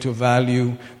we're going to value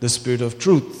the spirit of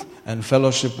truth and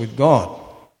fellowship with God.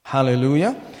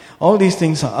 Hallelujah. All these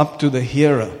things are up to the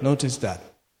hearer. Notice that.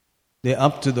 They're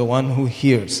up to the one who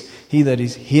hears. He that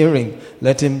is hearing,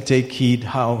 let him take heed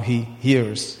how he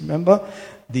hears. Remember?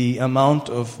 The amount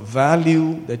of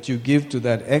value that you give to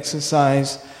that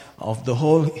exercise of the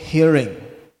whole hearing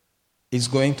is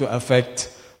going to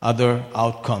affect other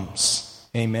outcomes.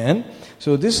 Amen.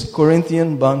 So this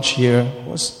Corinthian bunch here,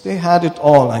 they had it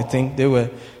all, I think. They were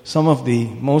some of the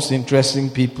most interesting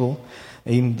people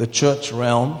in the church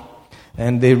realm.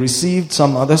 And they received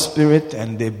some other spirit,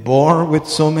 and they bore with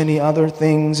so many other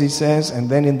things, he says. And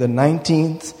then in the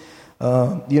 19th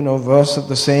verse of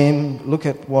the same, look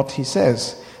at what he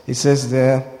says. He says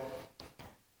there,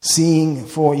 seeing,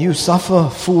 for you suffer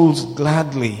fools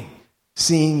gladly,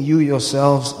 seeing you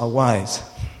yourselves are wise.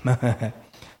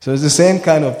 So it's the same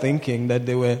kind of thinking, that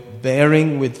they were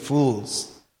bearing with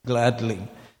fools gladly,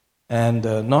 and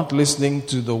not listening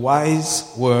to the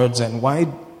wise words and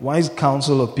wise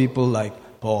counsel of people like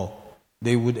Paul.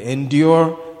 They would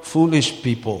endure foolish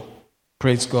people.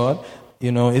 Praise God.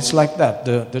 It's like that.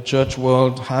 The church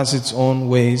world has its own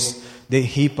ways. They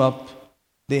heap up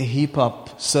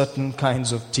certain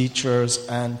kinds of teachers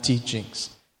and teachings,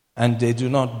 and they do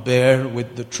not bear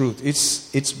with the truth.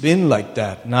 It's been like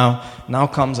that. Now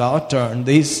comes our turn.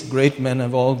 These great men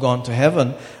have all gone to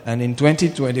heaven, and in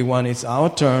 2021 it's our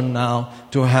turn now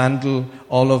to handle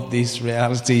all of these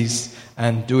realities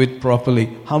and do it properly.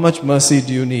 How much mercy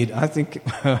do you need? I think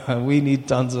we need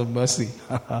tons of mercy.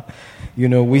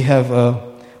 We have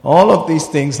all of these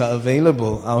things are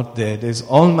available out there. There's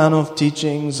all manner of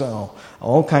teachings,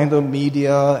 all kind of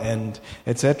media, and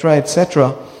etc.,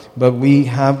 etc. But we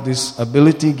have this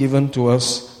ability given to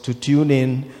us to tune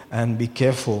in and be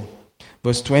careful.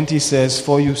 Verse 20 says,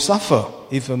 For you suffer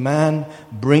if a man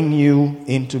bring you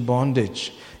into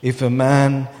bondage, if a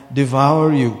man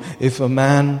devour you, if a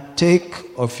man take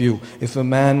of you, if a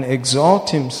man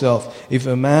exalt himself, if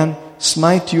a man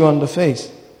smite you on the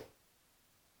face.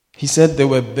 He said they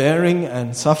were bearing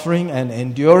and suffering and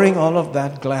enduring all of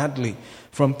that gladly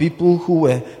from people who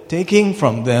were taking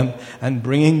from them and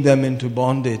bringing them into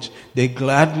bondage. They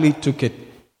gladly took it.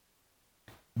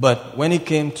 But when it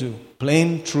came to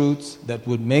plain truths that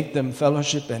would make them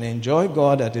fellowship and enjoy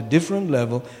God at a different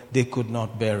level, they could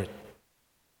not bear it.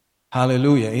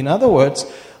 Hallelujah. In other words,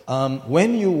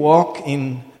 when you walk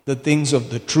in the things of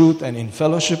the truth and in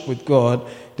fellowship with God,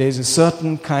 there's a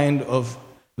certain kind of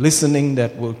listening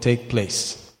that will take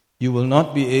place. You will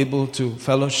not be able to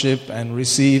fellowship and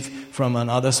receive from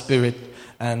another spirit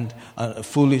and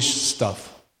foolish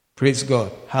stuff. Praise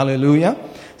God. Hallelujah.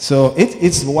 So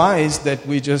it's wise that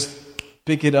we just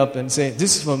pick it up and say,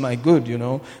 this is for my good,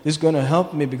 This is going to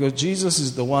help me because Jesus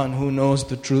is the one who knows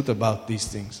the truth about these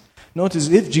things. Notice,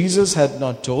 if Jesus had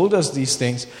not told us these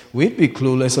things, we'd be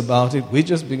clueless about it. We'd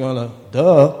just be going,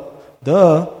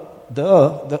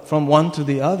 from one to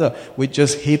the other. We'd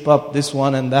just heap up this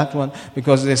one and that one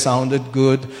because they sounded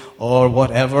good or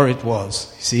whatever it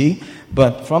was. See?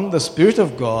 But from the Spirit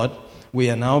of God, we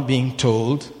are now being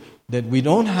told that we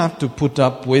don't have to put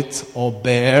up with or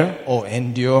bear or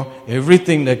endure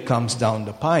everything that comes down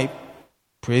the pipe.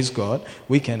 Praise God.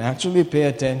 We can actually pay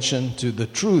attention to the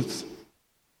truth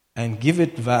and give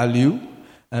it value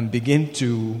and begin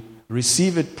to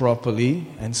receive it properly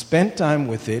and spend time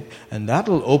with it, and that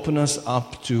will open us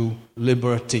up to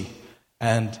liberty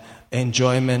and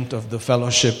enjoyment of the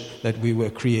fellowship that we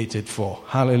were created for.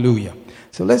 Hallelujah.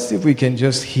 So let's see if we can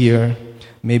just hear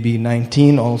maybe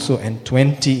 19 also and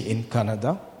 20 in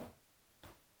Kannada.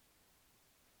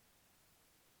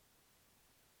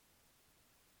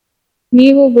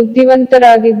 ನೀವು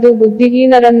ಬುದ್ಧಿವಂತರಾಗಿದ್ದು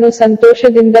ಬುದ್ಧಿಹೀನರನ್ನು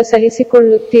ಸಂತೋಷದಿಂದ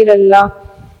ಸಹಿಸಿಕೊಳ್ಳುತ್ತೀರಲ್ಲ.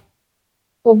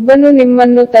 ಒಬ್ಬನು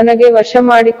ನಿಮ್ಮನ್ನು ತನಗೆ ವಶ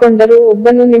ಮಾಡಿಕೊಂಡರೂ,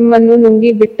 ಒಬ್ಬನು ನಿಮ್ಮನ್ನು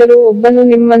ನುಂಗಿ ಬಿಟ್ಟರೂ, ಒಬ್ಬನು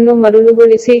ನಿಮ್ಮನ್ನು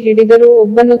ಮರುಳುಗೊಳಿಸಿ ಹಿಡಿದರೂ,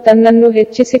 ಒಬ್ಬನು ತನ್ನನ್ನು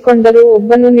ಹೆಚ್ಚಿಸಿಕೊಂಡರೂ,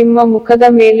 ಒಬ್ಬನು ನಿಮ್ಮ ಮುಖದ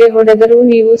ಮೇಲೆ ಹೊಡೆದರೂ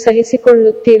ನೀವು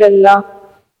ಸಹಿಸಿಕೊಳ್ಳುತ್ತೀರಲ್ಲ.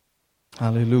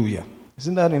 Hallelujah.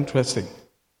 Isn't that interesting?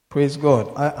 Praise God.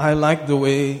 I like the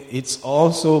way it's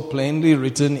also plainly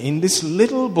written in this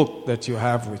little book that you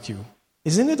have with you.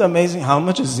 Isn't it amazing how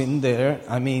much is in there?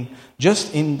 I mean,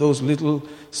 just in those little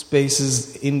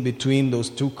spaces in between those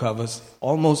two covers,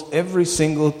 almost every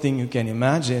single thing you can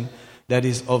imagine that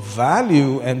is of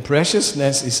value and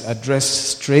preciousness is addressed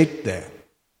straight there.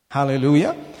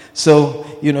 Hallelujah. So,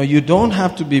 you don't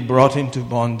have to be brought into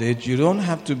bondage. You don't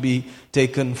have to be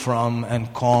taken from and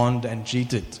conned and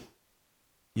cheated.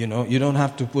 You don't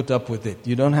have to put up with it.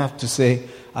 You don't have to say,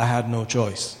 I had no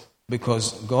choice. Because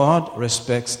God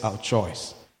respects our choice.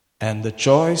 And the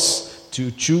choice to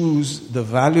choose the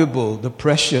valuable, the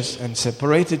precious, and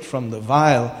separate it from the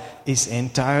vile is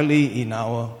entirely in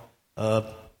our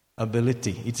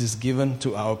ability. It is given to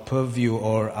our purview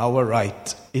or our right.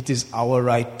 It is our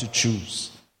right to choose.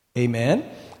 Amen?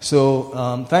 So,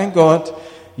 thank God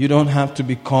you don't have to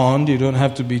be conned. You don't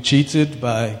have to be cheated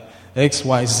by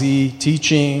XYZ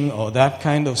teaching or that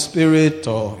kind of spirit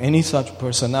or any such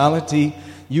personality.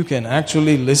 You can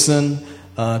actually listen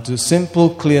to simple,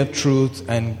 clear truth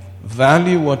and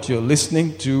value what you're listening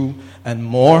to, and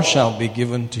more shall be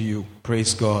given to you.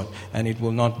 Praise God. And it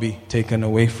will not be taken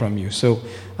away from you. So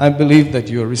I believe that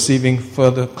you're receiving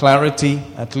further clarity,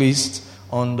 at least,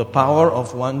 on the power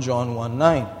of 1 John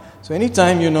 1:9. So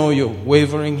anytime you're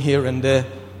wavering here and there,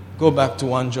 go back to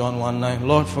 1 John 1:9.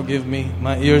 Lord, forgive me.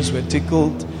 My ears were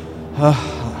tickled.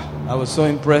 I was so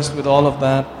impressed with all of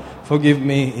that. Forgive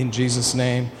me in Jesus'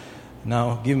 name. Now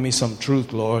give me some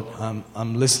truth, Lord.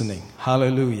 I'm listening.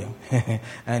 Hallelujah.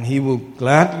 And He will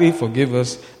gladly forgive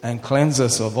us and cleanse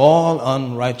us of all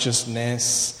unrighteousness.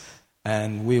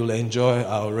 And we will enjoy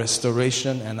our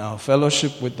restoration and our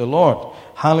fellowship with the Lord.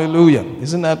 Hallelujah.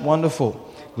 Isn't that wonderful?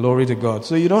 Glory to God.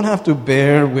 So you don't have to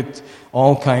bear with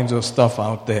all kinds of stuff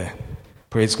out there.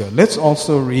 Praise God. Let's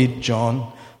also read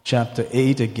John chapter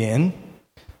 8 again.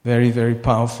 Very, very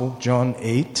powerful. John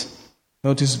 8.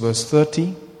 Notice verse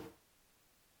 30.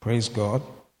 Praise God.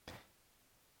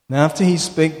 Now after He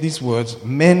spake these words,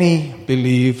 many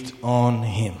believed on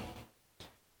Him.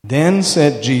 Then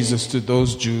said Jesus to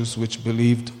those Jews which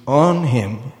believed on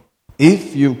Him,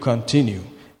 if you continue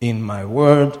in my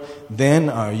word, then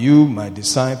are you my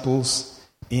disciples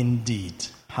indeed.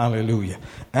 Hallelujah.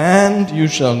 And you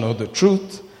shall know the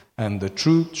truth, and the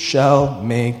truth shall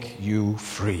make you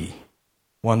free.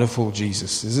 Wonderful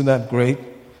Jesus. Isn't that great?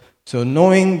 So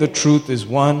knowing the truth is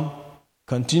one,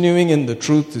 continuing in the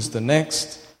truth is the next,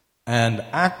 and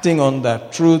acting on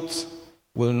that truth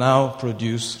will now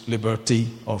produce liberty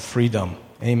or freedom.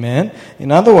 Amen? In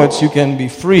other words, you can be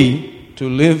free to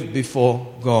live before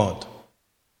God.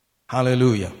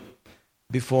 Hallelujah.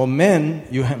 Before men,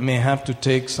 you may have to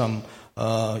take some,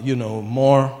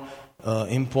 more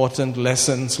important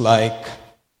lessons like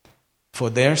for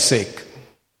their sake,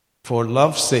 for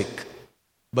love's sake.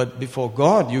 But before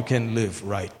God, you can live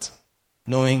right,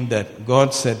 knowing that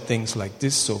God said things like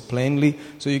this so plainly,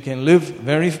 so you can live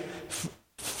very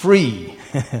free,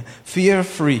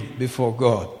 fear-free before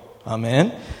God. Amen?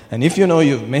 And if you know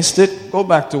you've missed it, go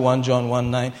back to 1 John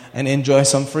 1:9 and enjoy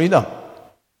some freedom.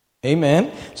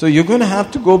 Amen? So you're going to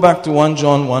have to go back to 1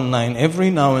 John 1:9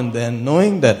 every now and then,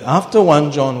 knowing that after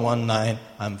 1 John 1:9,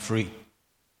 I'm free.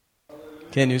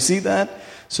 Can you see that?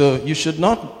 So you should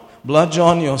not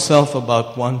bludgeon yourself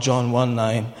about 1 John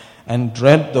 1:9 and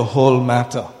dread the whole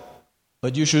matter.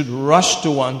 But you should rush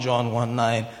to 1 John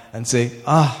 1:9 and say,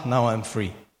 now I'm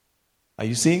free. Are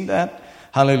you seeing that?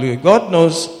 Hallelujah. God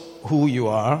knows who you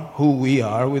are, who we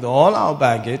are, with all our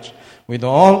baggage, with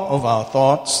all of our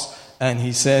thoughts. And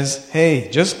He says, hey,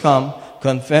 just come,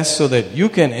 confess so that you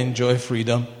can enjoy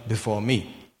freedom before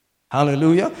me.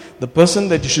 Hallelujah. The person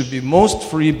that you should be most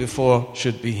free before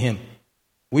should be Him.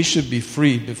 We should be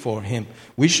free before Him.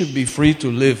 We should be free to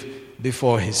live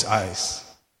before His eyes.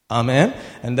 Amen.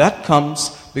 And that comes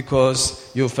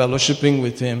because you're fellowshipping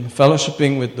with Him,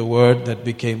 fellowshipping with the Word that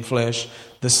became flesh.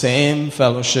 The same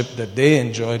fellowship that they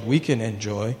enjoyed, we can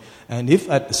enjoy. And if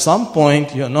at some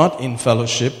point you're not in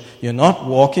fellowship, you're not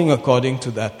walking according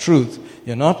to that truth,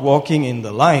 you're not walking in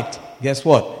the light, guess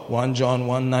what? 1 John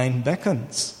 1:9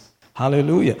 beckons.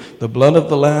 Hallelujah. The blood of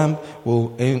the Lamb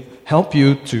will help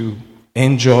you to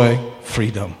enjoy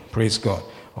freedom. Praise God.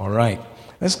 All right.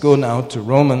 Let's go now to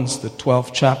Romans, the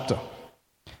 12th chapter.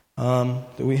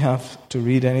 Do we have to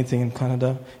read anything in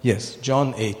Canada? Yes,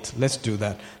 John 8. Let's do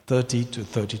that. 30 to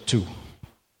 32.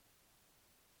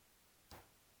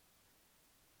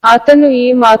 ಆತನು ಈ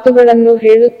ಮಾತುಗಳನ್ನು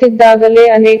ಹೇಳುತ್ತಿದ್ದಾಗಲೇ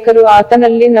ಅನೇಕರು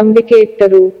ಆತನಲ್ಲಿ ನಂಬಿಕೆ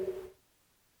ಇಟ್ಟರು.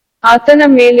 ಆತನ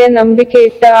ಮೇಲೆ ನಂಬಿಕೆ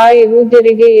ಇಟ್ಟ ಆ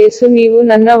ಯೆಹೂದ್ಯರಿಗೆ ಯೇಸು, ನೀವು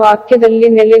ನನ್ನ ವಾಕ್ಯದಲ್ಲಿ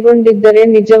ನೆಲೆಗೊಂಡಿದ್ದರೆ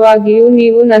ನಿಜವಾಗಿಯೂ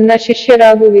ನೀವು ನನ್ನ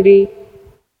ಶಿಷ್ಯರಾಗುವಿರಿ.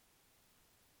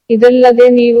 ಇದಲ್ಲದೆ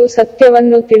ನೀವು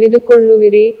ಸತ್ಯವನ್ನು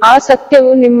ತಿಳಿದುಕೊಳ್ಳುವಿರಿ, ಆ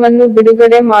ಸತ್ಯವು ನಿಮ್ಮನ್ನು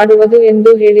ಬಿಡುಗಡೆ ಮಾಡುವುದು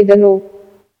ಎಂದು ಹೇಳಿದನು.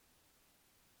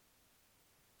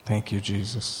 Thank you,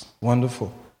 Jesus. Wonderful.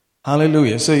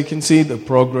 Hallelujah. So you can see the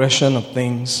progression of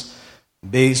things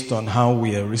based on how we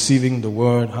are receiving the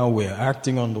Word, how we are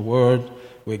acting on the Word.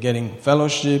 We're getting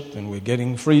fellowship and we're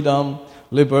getting freedom,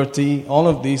 liberty. All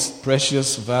of these precious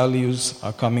values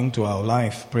are coming to our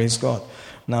life. Praise God.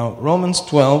 Now, Romans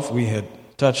 12, we had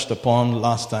touched upon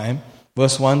last time.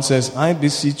 Verse 1 says, I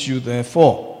beseech you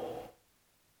therefore,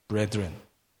 brethren,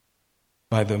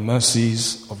 by the mercies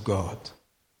of God.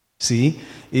 See,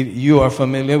 if you are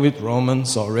familiar with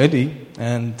Romans already,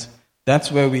 and that's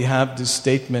where we have this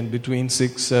statement between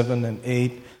 6, 7, and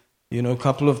 8. You know, a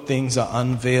couple of things are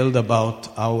unveiled about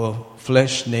our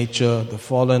flesh nature, the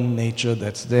fallen nature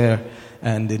that's there.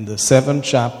 And in the 7th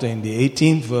chapter, in the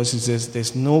 18th verse, it says,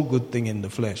 there's no good thing in the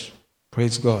flesh.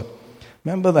 Praise God.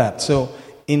 Remember that. So,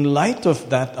 in light of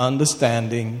that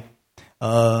understanding,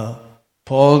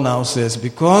 Paul now says,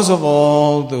 because of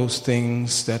all those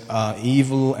things that are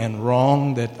evil and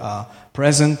wrong, that are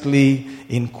presently,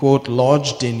 in quote,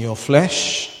 lodged in your flesh,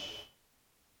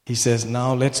 he says, now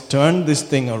let's turn this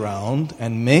thing around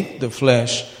and make the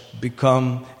flesh become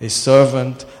a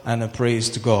servant and a praise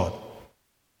to God.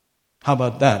 How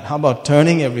about that? How about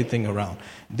turning everything around?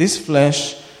 This flesh,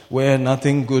 where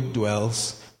nothing good dwells,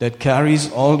 that carries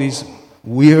all these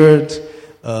weird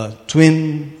twin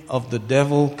of the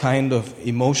devil kind of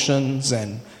emotions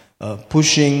and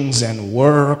pushings and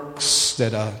works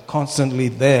that are constantly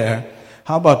there.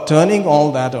 How about turning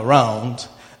all that around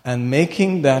and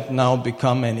making that now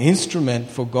become an instrument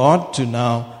for God to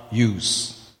now use?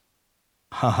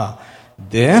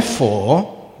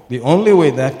 Therefore, the only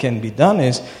way that can be done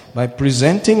is by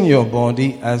presenting your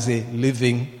body as a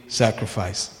living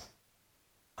sacrifice.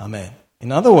 Amen.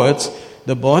 In other words,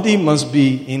 the body must be,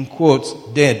 in quotes,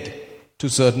 dead to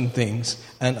certain things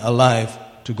and alive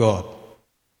to God.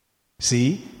 See?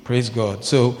 Praise God.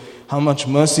 So, how much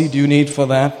mercy do you need for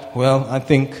that? Well, I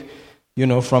think,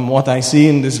 from what I see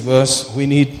in this verse, we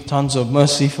need tons of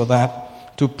mercy for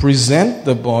that. To present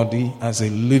the body as a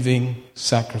living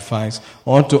sacrifice,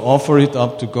 or to offer it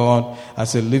up to God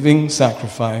as a living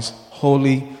sacrifice,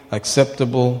 holy,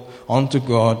 acceptable unto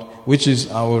God, which is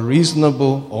our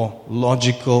reasonable or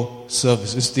logical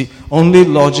service. It's the only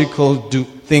logical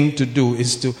thing to do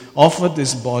is to offer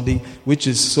this body, which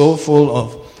is so full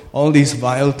of all these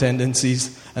vile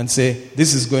tendencies, and say,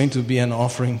 this is going to be an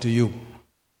offering to you.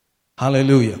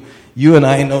 Hallelujah. You and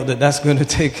I know that that's going to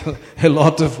take a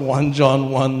lot of 1 John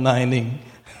 1:9ing.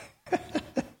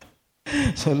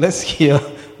 So let's hear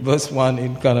verse 1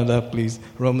 in Kannada, please.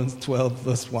 Romans 12,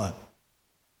 verse 1.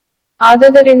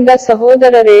 ಆದದರಿಂದ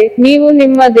ಸಹೋದರರೇ, ನೀವು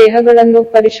ನಿಮ್ಮ ದೇಹಗಳನ್ನು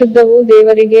ಪರಿಶುದ್ಧವೂ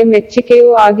ದೇವರಿಗೆ ಮೆಚ್ಚಿಕೆಯೂ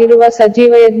ಆಗಿರುವ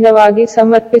ಸಜೀವಯಜ್ಞವಾಗಿ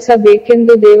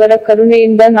ಸಮರ್ಪಿಸಬೇಕೆಂದು ದೇವರ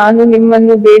ಕರುಣೆಯಿಂದ ನಾನು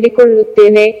ನಿಮ್ಮನ್ನು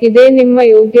ಬೇಡಿಕೊಳ್ಳುತ್ತೇನೆ. ಇದೇ ನಿಮ್ಮ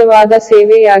ಯೋಗ್ಯವಾದ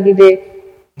ಸೇವೆಯಾಗಿದೆ.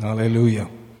 Hallelujah.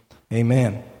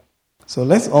 Amen. So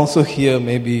let's also hear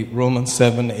maybe Romans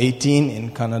 7:18 in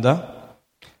Kannada.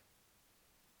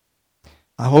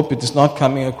 I hope it is not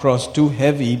coming across too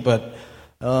heavy, but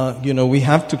we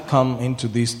have to come into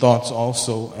these thoughts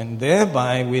also, and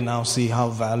thereby we now see how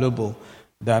valuable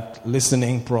that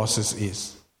listening process is.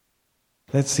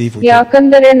 Let's see if we can.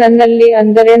 ಯಾಕಂದರೆ ನನ್ನಲ್ಲಿ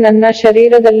ಅಂದರೆ ನನ್ನ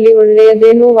ಶರೀರದಲ್ಲಿ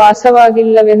ಒಳ್ಳೆಯದೇನೂ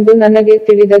ವಾಸವಾಗಿಲ್ಲವೆಂದು ನನಗೆ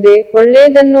ತಿಳಿದದೆ.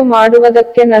 ಒಳ್ಳೆಯದನ್ನು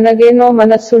ಮಾಡುವುದಕ್ಕೆ ನನಗೇನೋ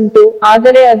ಮನಸ್ಸುಂಟು,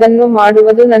 ಆದರೆ ಅದನ್ನು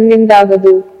ಮಾಡುವುದು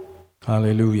ನನ್ನಿಂದಾಗದು.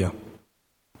 Hallelujah.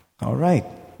 All right.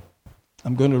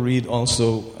 I'm going to read also,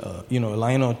 a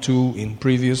line or two in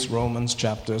previous Romans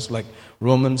chapters, like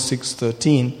Romans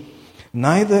 6:13.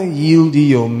 Neither yield ye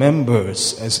your members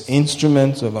as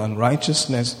instruments of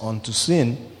unrighteousness unto sin,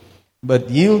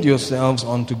 but yield yourselves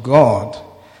unto God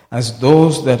as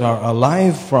those that are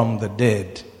alive from the dead,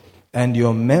 and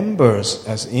your members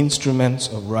as instruments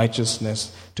of righteousness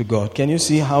to God. Can you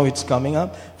see how it's coming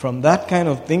up? From that kind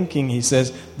of thinking, he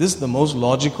says, this is the most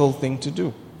logical thing to do.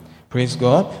 Praise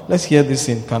God. Let's hear this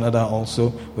in Kannada also,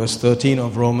 verse 13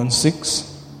 of Romans 6.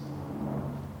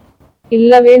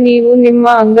 ಇಲ್ಲವೇ ನೀವು ನಿಮ್ಮ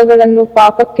ಅಂಗಗಳನ್ನು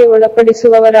ಪಾಪಕ್ಕೆ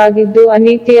ಒಳಪಡಿಸುವವರಾಗಿದ್ದು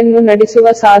ಅನೀತಿಯನ್ನು ನಡೆಸುವ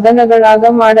ಸಾಧನಗಳಾಗ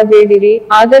ಮಾಡಬೇಡಿರಿ,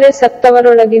 ಆದರೆ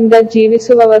ಸತ್ತವರೊಳಗಿಂದ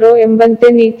ಜೀವಿಸುವವರೋ ಎಂಬಂತೆ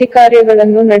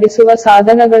ನೀತಿಕಾರ್ಯಗಳನ್ನು ನಡೆಸುವ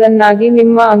ಸಾಧನಗಳನ್ನಾಗಿ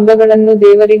ನಿಮ್ಮ ಅಂಗಗಳನ್ನು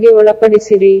ದೇವರಿಗೆ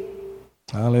ಒಳಪಡಿಸಿರಿ.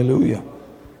 Hallelujah.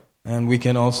 And we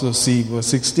can also see verse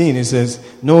 16, it says,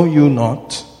 know you not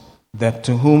that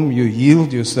to whom you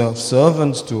yield yourselves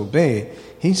servants to obey,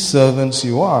 his servants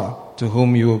you are to whom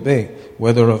you obey,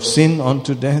 whether of sin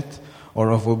unto death or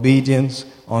of obedience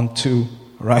unto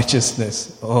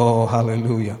righteousness. Oh,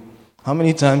 hallelujah. How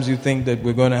many times you think that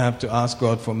we're going to have to ask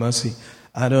God for mercy?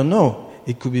 I don't know.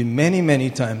 It could be many, many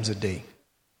times a day.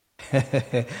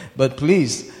 But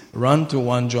please run to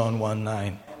 1 John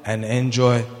 1:9 and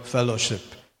enjoy fellowship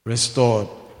restored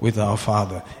with our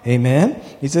Father. Amen?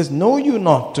 He says, know you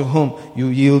not to whom you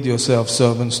yield yourselves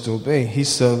servants to obey. His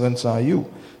servants are you.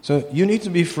 So you need to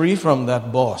be free from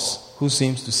that boss who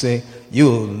seems to say,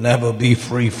 you'll never be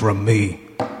free from me.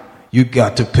 You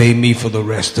got to pay me for the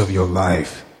rest of your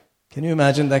life. Can you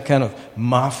imagine that kind of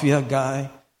mafia guy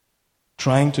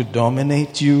trying to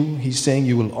dominate you? He's saying,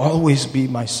 you will always be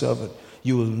my servant.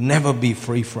 You will never be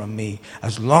free from me.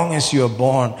 As long as you are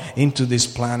born into this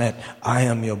planet, I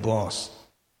am your boss.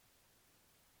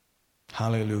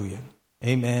 Hallelujah.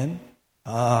 Amen.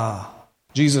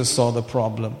 Jesus saw the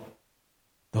problem.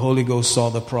 The Holy Ghost saw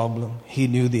the problem. He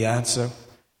knew the answer.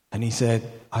 And he said,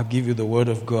 I'll give you the word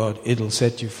of God. It'll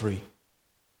set you free.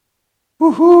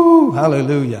 Woohoo!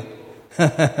 Hallelujah.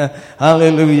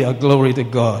 Hallelujah. Glory to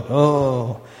God.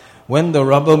 Oh, when the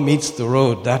rubber meets the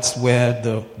road, that's where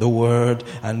the word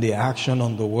and the action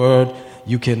on the word,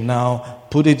 you can now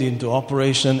put it into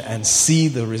operation and see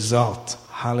the result.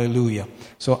 Hallelujah.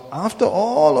 So after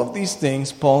all of these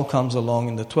things, Paul comes along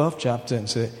in the 12th chapter and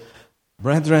says,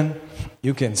 brethren,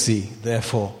 you can see,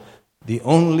 therefore, the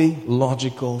only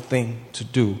logical thing to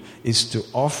do is to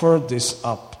offer this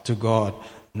up to God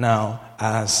now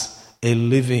as a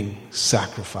living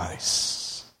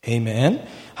sacrifice. Amen.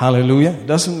 Hallelujah. It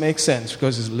doesn't make sense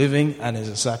because it's living and it's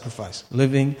a sacrifice.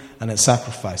 Living and a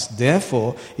sacrifice.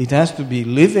 Therefore, it has to be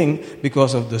living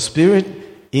because of the spirit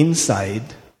inside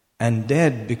and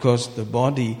dead because the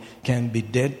body can be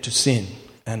dead to sin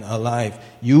and alive.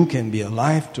 You can be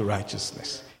alive to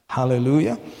righteousness.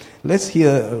 Hallelujah. Let's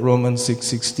hear Romans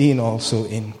 6:16 also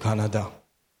in Kannada.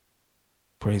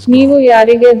 Praise God. ನೀವು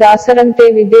ಯಾರಿಗೆ ದಾಸರಂತೆ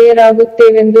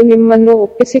ವಿಧೇಯರಾಗುತ್ತೇವೆಂದು ನಿಮ್ಮನ್ನು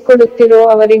ಒಪ್ಪಿಸಿಕೊಡುತ್ತೀರೋ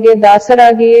ಅವರಿಗೆ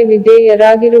ದಾಸರಾಗಿಯೇ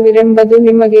ವಿಧೇಯರಾಗಿರುವಿರೆಂಬುದು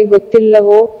ನಿಮಗೆ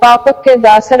ಗೊತ್ತಿಲ್ಲವೋ? ಪಾಪಕ್ಕೆ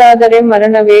ದಾಸರಾದರೆ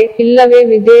ಮರಣವೇ, ಇಲ್ಲವೇ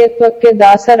ವಿಧೇಯತ್ವಕ್ಕೆ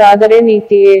ದಾಸರಾದರೆ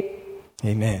ನೀತಿಯೇ.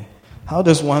 Amen. How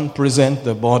does one present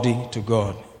the body to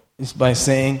God? It's by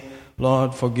saying, Lord,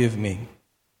 forgive me.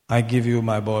 I give you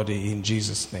my body in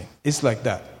Jesus' name. It's like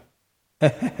that.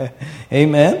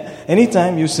 Amen.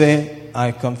 Anytime you say,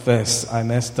 I confess, I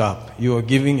messed up, you are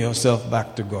giving yourself back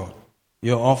to God.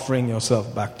 You're offering yourself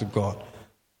back to God.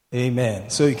 Amen.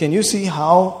 So can you see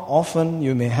how often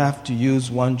you may have to use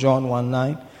 1 John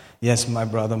 1:9? Yes, my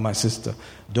brother, my sister.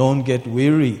 Don't get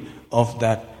weary of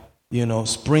that,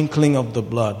 sprinkling of the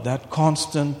blood, that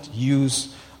constant use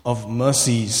of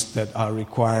mercies that are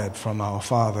required from our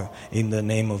Father in the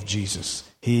name of Jesus.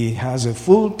 He has a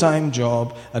full-time job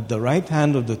at the right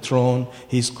hand of the throne.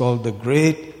 He's called the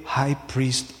great high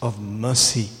priest of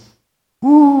mercy.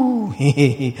 Ooh,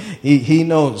 he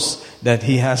knows that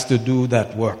he has to do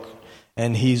that work.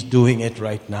 And he's doing it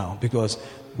right now because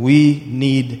we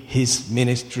need his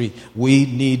ministry. We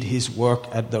need his work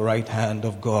at the right hand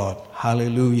of God.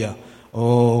 Hallelujah.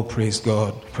 Oh, praise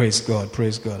God, praise God,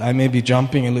 praise God. I may be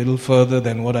jumping a little further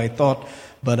than what I thought,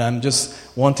 but I'm just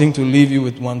wanting to leave you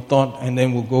with one thought and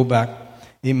then we'll go back.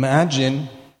 Imagine,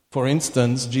 for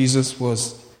instance, Jesus was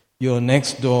your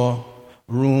next door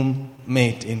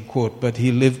roommate, in quote, but he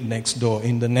lived next door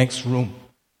in the next room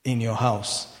in your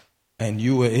house and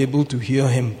you were able to hear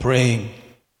him praying.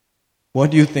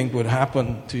 What do you think would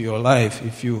happen to your life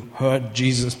if you heard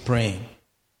Jesus praying?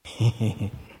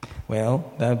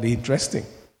 Well, that would be interesting.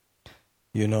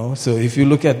 So if you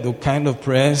look at the kind of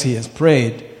prayers he has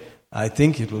prayed, I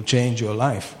think it will change your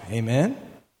life. Amen?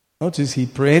 Notice he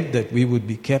prayed that we would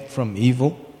be kept from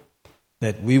evil,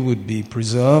 that we would be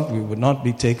preserved, we would not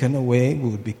be taken away, we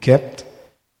would be kept.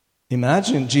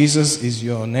 Imagine Jesus is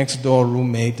your next door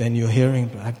roommate and you're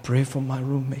hearing, I pray for my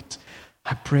roommate.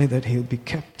 I pray that he'll be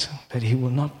kept, that he will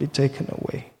not be taken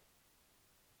away.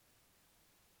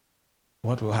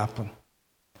 What will happen?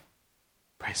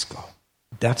 Praise God.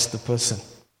 That's the person.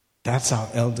 That's our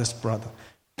eldest brother.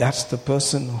 That's the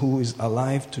person who is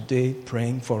alive today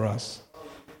praying for us.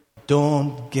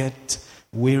 Don't get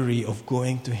weary of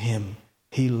going to him.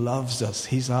 He loves us.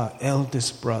 He's our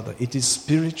eldest brother. It is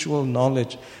spiritual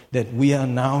knowledge that we are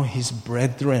now his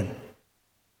brethren.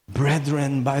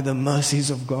 Brethren, by the mercies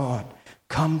of God,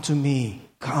 come to me.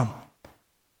 Come.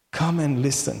 Come and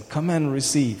listen. Come and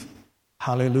receive.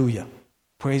 Hallelujah.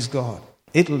 Praise God.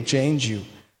 It'll change you.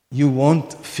 You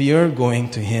won't fear going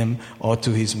to him or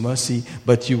to his mercy,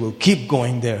 but you will keep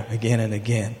going there again and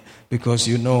again because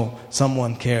you know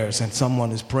someone cares and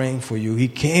someone is praying for you. He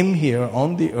came here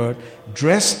on the earth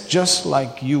dressed just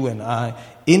like you and I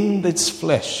in this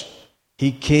flesh.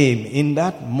 He came in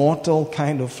that mortal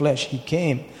kind of flesh. He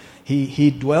came.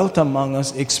 He dwelt among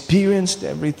us, experienced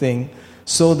everything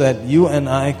so that you and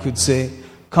I could say,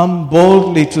 come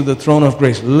boldly to the throne of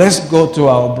grace. Let's go to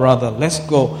our brother. Let's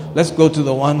go to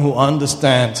the one who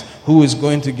understands, who is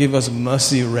going to give us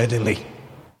mercy readily.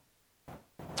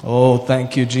 Oh,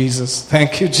 thank you, Jesus.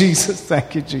 Thank you, Jesus.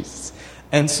 Thank you, Jesus.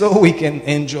 And so we can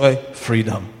enjoy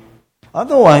freedom.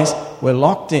 Otherwise, we're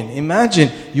locked in.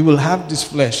 Imagine you will have this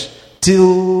flesh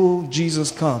till Jesus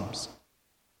comes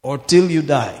or till you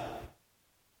die.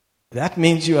 That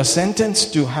means you are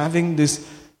sentenced to having this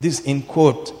in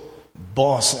quote,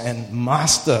 boss and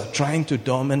master trying to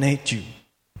dominate you.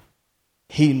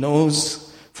 He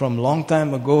knows from long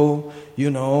time ago,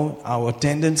 our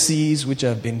tendencies which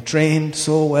have been trained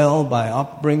so well by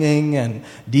upbringing and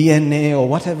DNA or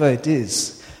whatever it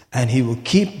is. And he will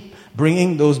keep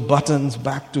bringing those buttons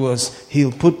back to us.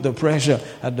 He'll put the pressure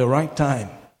at the right time.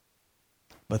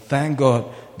 But thank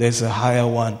God there's a higher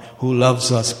one who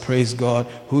loves us, praise God,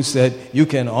 who said, you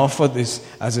can offer this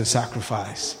as a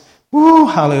sacrifice. Woo,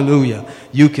 hallelujah.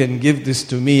 You can give this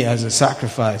to me as a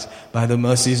sacrifice by the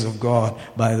mercies of God,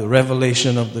 by the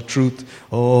revelation of the truth.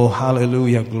 Oh,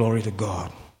 hallelujah. Glory to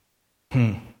God.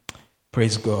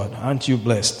 Praise God. Aren't you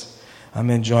blessed? I'm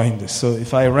enjoying this. So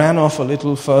if I ran off a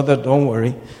little further, don't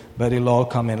worry, but it'll all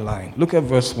come in line. Look at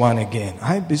verse 1 again.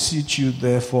 I beseech you,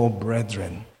 therefore,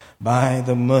 brethren, by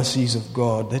the mercies of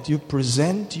God, that you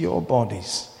present your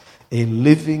bodies a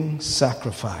living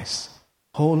sacrifice,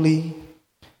 holy,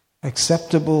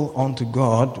 acceptable unto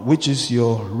God, which is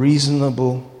your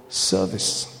reasonable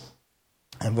service.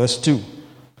 And verse 2,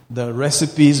 the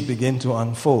recipes begin to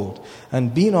unfold.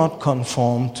 And be not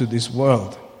conformed to this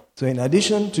world. So in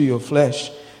addition to your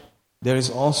flesh, there is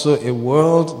also a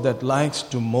world that likes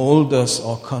to mold us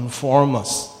or conform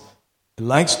us. It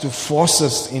likes to force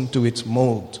us into its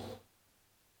mold.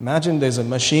 Imagine there's a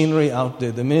machinery out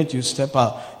there. The minute you step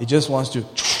out, it just wants to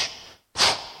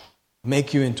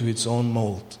make you into its own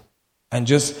mold. And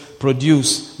just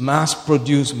mass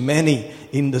produce many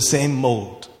in the same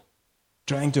mold,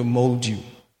 trying to mold you.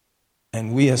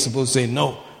 And we are supposed to say,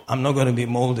 no, I'm not going to be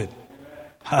molded.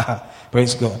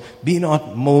 Praise God. Be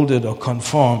not molded or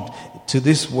conformed to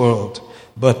this world,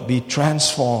 but be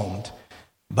transformed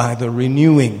by the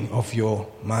renewing of your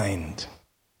mind.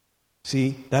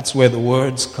 See, that's where the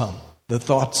words come, the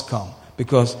thoughts come,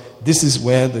 because this is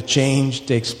where the change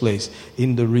takes place,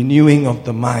 in the renewing of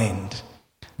the mind,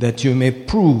 that you may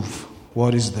prove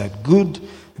what is that good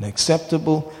and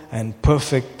acceptable and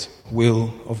perfect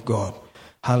will of God.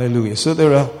 Hallelujah. So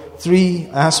there are three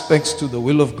aspects to the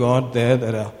will of God there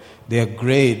that they are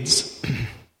grades.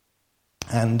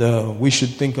 And we should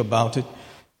think about it.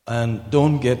 And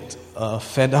don't get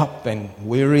fed up and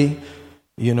weary,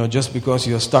 just because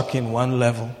you're stuck in one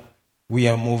level. We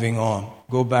are moving on.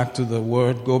 Go back to the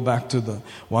Word. Go back to the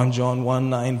 1 John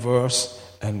 1:9 verse.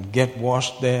 And get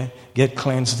washed there, get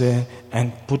cleansed there,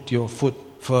 and put your foot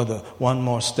further, one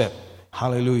more step.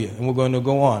 Hallelujah. And we're going to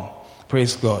go on.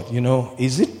 Praise God.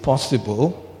 Is it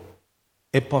possible,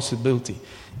 a possibility,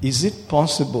 is it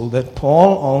possible that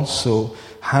Paul also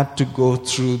had to go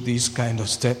through these kind of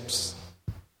steps?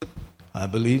 I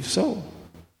believe so.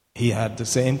 He had the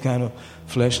same kind of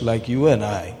flesh like you and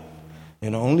I.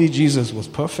 Only Jesus was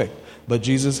perfect, but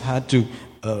Jesus had to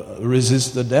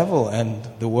resist the devil and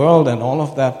the world and all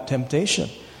of that temptation.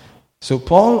 So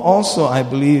Paul also, I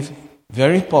believe,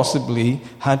 very possibly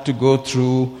had to go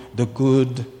through the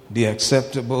good, the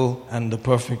acceptable, and the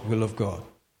perfect will of God.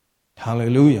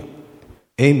 Hallelujah.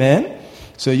 Amen.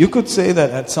 So you could say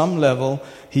that at some level,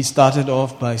 he started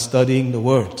off by studying the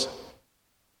Word,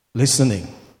 listening.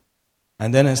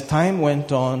 And then as time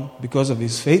went on, because of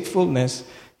his faithfulness,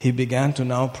 he began to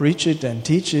now preach it and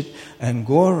teach it and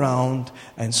go around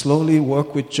and slowly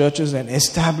work with churches and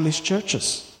establish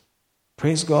churches.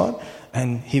 Praise God.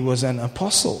 And he was an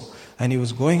apostle. And he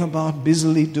was going about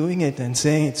busily doing it and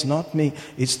saying, it's not me,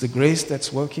 it's the grace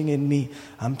that's working in me.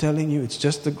 I'm telling you, it's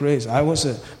just the grace. I was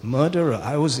a murderer.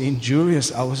 I was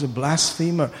injurious. I was a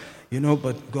blasphemer.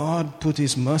 But God put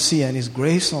His mercy and His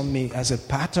grace on me as a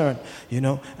pattern,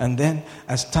 And then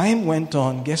as time went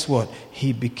on, guess what?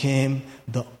 He became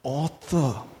the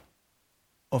author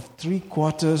of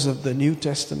 3/4 of the New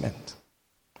Testament.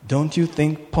 Don't you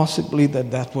think possibly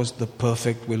that was the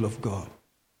perfect will of God?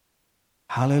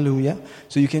 Hallelujah.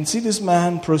 So you can see this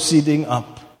man proceeding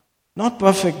up. Not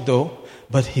perfect though,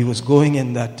 but he was going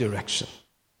in that direction.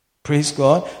 Praise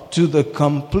God. To the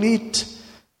complete,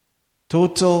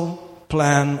 total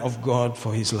plan of God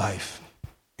for his life.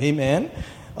 Amen.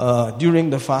 During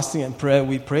the fasting and prayer,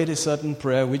 we prayed a certain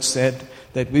prayer which said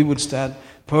that we would stand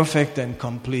perfect and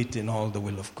complete in all the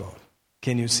will of God.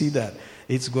 Can you see that?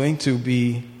 It's going to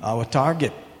be our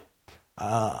target.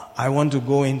 I want to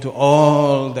go into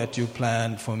all that you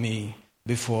planned for me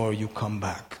before you come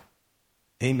back.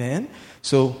 Amen.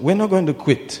 So we're not going to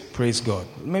quit, praise God.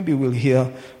 Maybe we'll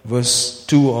hear verse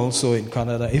 2 also in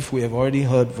Kannada. If we have already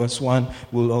heard verse 1,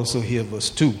 we'll also hear verse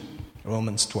 2,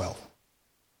 Romans 12.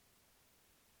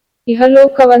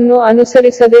 ಇಹಲೋಕವನ್ನು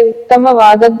ಅನುಸರಿಸದೆ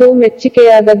ಉತ್ತಮವಾದದ್ದು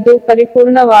ಮೆಚ್ಚಿಕೆಯಾದದ್ದು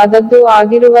ಪರಿಪೂರ್ಣವಾದದ್ದು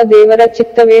ಆಗಿರುವ ದೇವರ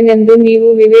ಚಿತ್ತವೇನೆಂದು ನೀವು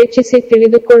ವಿವೇಚಿಸಿ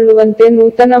ತಿಳಿದುಕೊಳ್ಳುವಂತೆ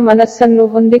ನೂತನ ಮನಸ್ಸನ್ನು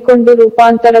ಹೊಂದಿಕೊಂಡು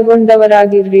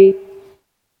ರೂಪಾಂತರಗೊಂಡವರಾಗಿರ್ರಿ.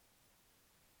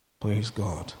 Praise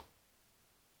God.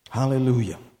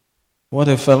 Hallelujah. What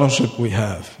a fellowship we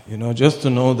have. Just to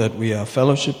know that we are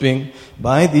fellowshipping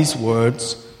by these words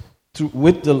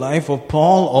with the life of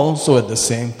Paul also at the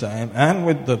same time and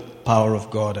with the power of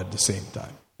God at the same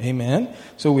time. Amen.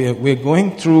 So we're going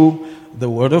through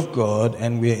the Word of God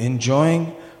and we're enjoying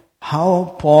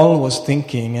how Paul was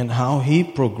thinking and how he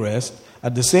progressed.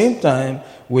 At the same time,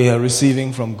 we are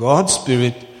receiving from God's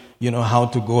Spirit, how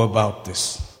to go about this.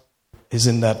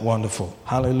 Isn't that wonderful?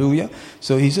 Hallelujah.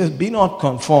 So he says, be not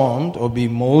conformed or be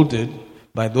molded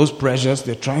by those pressures.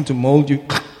 They're trying to mold you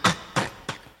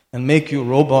and make you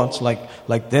robots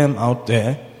like them out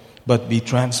there, but be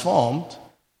transformed.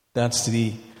 That's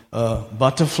the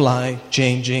butterfly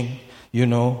changing,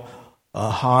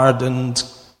 hardened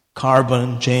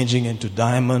carbon changing into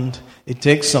diamond. It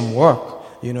takes some work.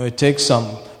 It takes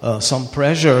some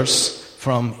pressures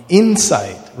from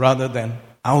inside rather than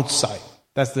outside.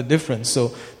 That's the difference. So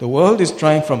the world is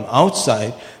trying from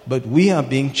outside, but we are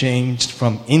being changed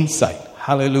from inside.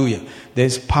 Hallelujah.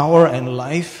 There's power and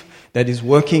life that is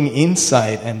working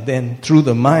inside and then through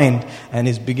the mind and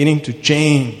is beginning to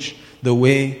change the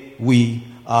way we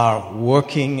are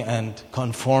working and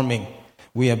conforming.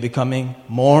 We are becoming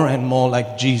more and more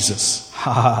like Jesus.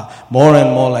 More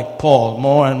and more like Paul.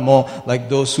 More and more like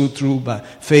those who through by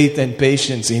faith and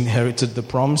patience inherited the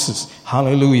promises.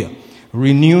 Hallelujah.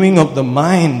 Renewing of the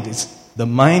mind is the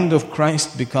mind of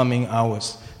Christ becoming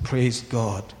ours. Praise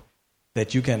God.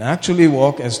 That you can actually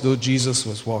walk as though Jesus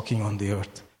was walking on the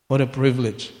earth. What a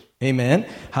privilege. Amen.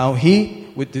 How he,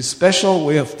 with this special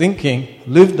way of thinking,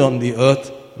 lived on the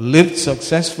earth, lived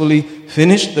successfully,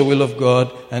 finished the will of God,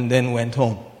 and then went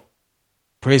home.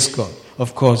 Praise God.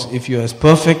 Of course, if you're as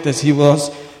perfect as he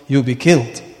was, you'll be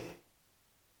killed.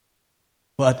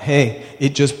 But hey,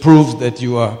 it just proves that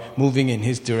you are moving in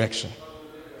his direction.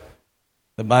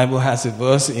 The Bible has a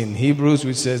verse in Hebrews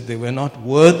which says they were not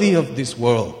worthy of this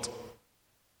world.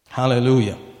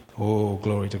 Hallelujah. Oh,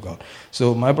 glory to God.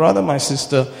 So my brother, my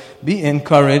sister, be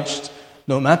encouraged.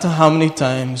 No matter how many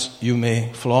times you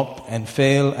may flop and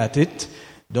fail at it,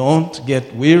 don't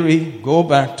get weary. Go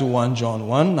back to 1 John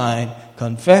 1:9.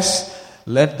 Confess,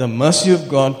 let the mercy of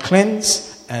God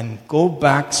cleanse, and go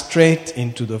back straight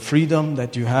into the freedom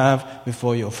that you have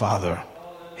before your Father.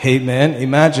 Amen.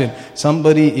 Imagine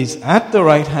somebody is at the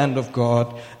right hand of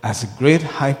God as a great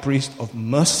high priest of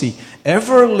mercy,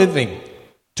 ever living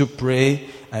to pray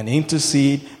and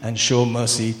intercede and show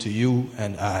mercy to you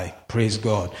and I. Praise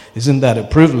God. Isn't that a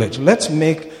privilege? Let's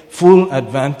make full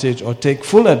advantage or take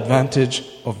full advantage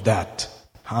of that.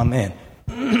 Amen.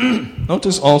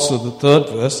 Notice also the third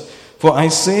verse. For I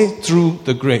say through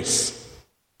the grace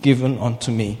given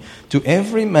unto me, to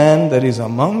every man that is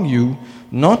among you,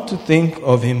 not to think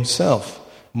of himself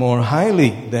more highly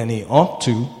than he ought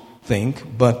to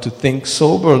think, but to think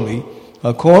soberly,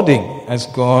 according as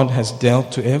God has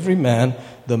dealt to every man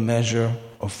the measure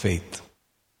of faith.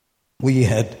 We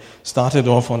had started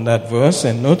off on that verse,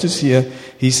 and notice here,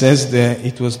 he says there,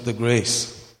 it was the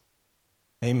grace.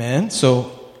 Amen?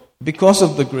 So, because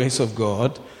of the grace of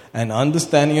God, and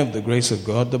understanding of the grace of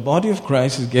God, the body of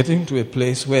Christ is getting to a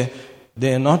place where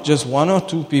there are not just one or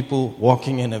two people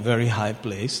walking in a very high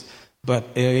place, but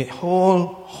a whole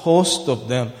host of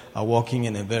them are walking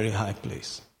in a very high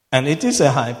place. And it is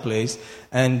a high place,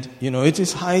 and it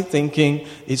is high thinking.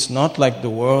 It's not like the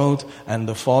world and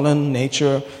the fallen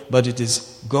nature, but it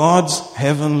is God's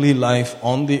heavenly life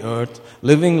on the earth,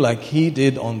 living like He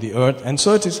did on the earth. And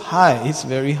so it is high, it's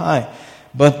very high.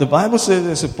 But the Bible says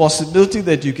there's a possibility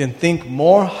that you can think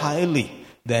more highly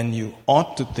than you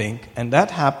ought to think, and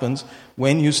that happens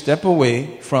when you step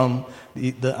away from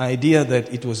the idea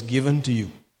that it was given to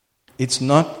you. It's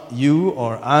not you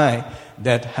or I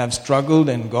that have struggled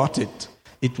and got it.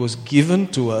 It was given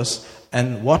to us,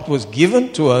 and what was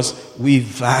given to us, we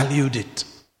valued it.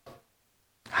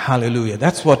 Hallelujah.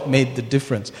 That's what made the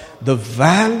difference. The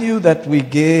value that we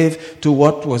gave to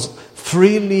what was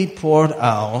freely poured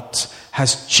out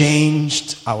has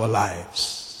changed our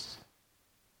lives.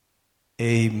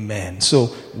 Amen.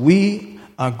 So we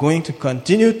are going to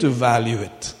continue to value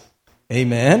it.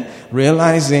 Amen.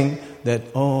 Realizing that,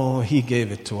 He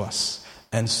gave it to us.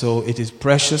 And so it is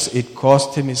precious. It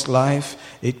cost Him His life.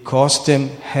 It cost Him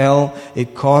hell.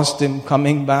 It cost Him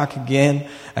coming back again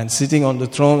and sitting on the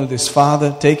throne with His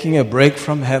Father, taking a break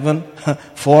from heaven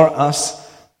for us,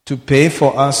 to pay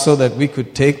for us so that we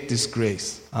could take this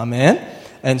grace. Amen.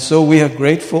 And so we are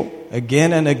grateful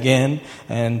again and again,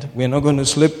 and we're not going to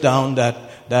slip down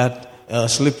that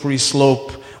slippery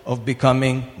slope of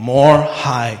becoming more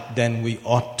high than we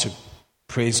ought to.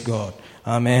 Praise God.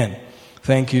 Amen.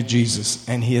 Thank you, Jesus.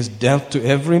 And He has dealt to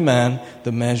every man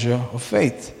the measure of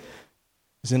faith.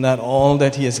 Isn't that all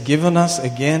that He has given us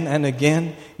again and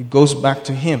again? It goes back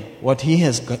to Him, what He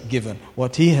has given,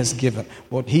 what He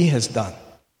has done.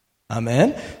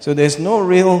 Amen? So there's no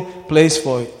real place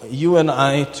for you and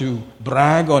I to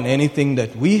brag on anything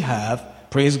that we have.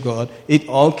 Praise God. It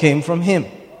all came from Him.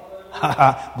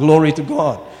 Glory to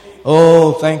God.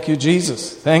 Oh, thank you,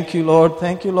 Jesus. Thank you, Lord.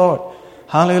 Thank you, Lord.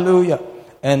 Hallelujah.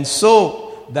 And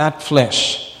so that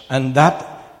flesh and that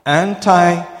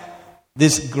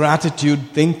this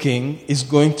gratitude thinking is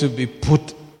going to be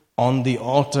put on the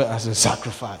altar as a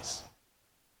sacrifice.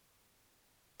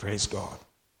 Praise God.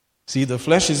 See, the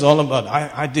flesh is all about,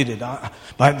 I did it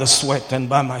by the sweat and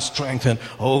by my strength, and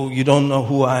you don't know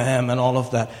who I am and all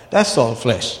of that. That's all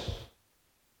flesh.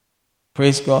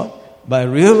 Praise God. By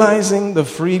realizing the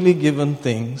freely given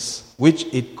things, which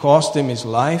it cost Him His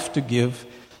life to give,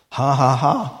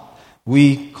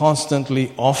 we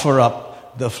constantly offer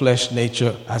up the flesh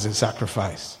nature as a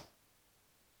sacrifice.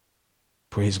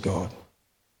 Praise God.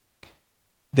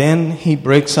 Then He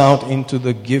breaks out into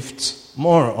the gifts,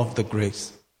 more of the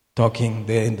grace. Talking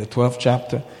there in the 12th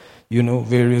chapter,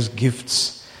 various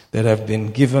gifts that have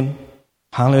been given.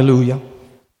 Hallelujah.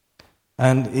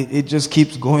 And it just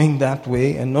keeps going that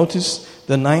way. And notice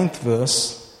the 9th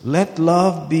verse. Let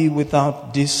love be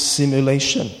without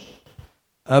dissimulation.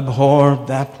 Abhor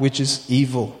that which is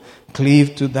evil.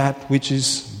 Cleave to that which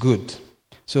is good.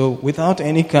 So without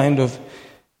any kind of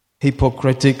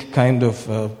hypocritic, kind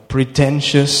of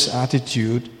pretentious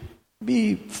attitude,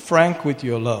 be frank with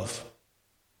your love.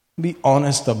 Be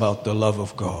honest about the love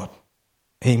of God.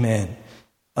 Amen.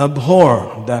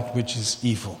 Abhor that which is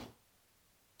evil.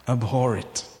 Abhor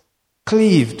it.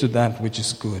 Cleave to that which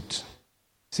is good.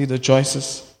 See the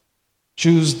choices?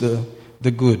 Choose the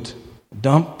good.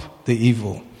 Dump the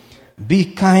evil. Be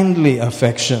kindly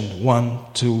affectioned one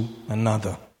to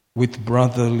another with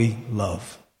brotherly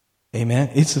love. Amen.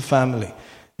 It's a family.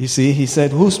 You see, He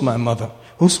said, who's my mother?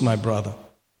 Who's my brother?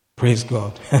 Praise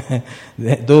God.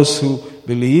 Those who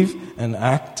believe and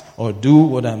act or do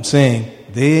what I'm saying,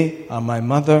 they are my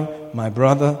mother, my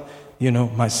brother,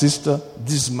 my sister.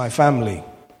 This is my family.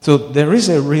 So there is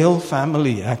a real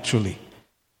family, actually.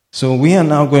 So we are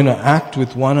now going to act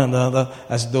with one another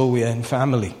as though we are in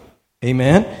family.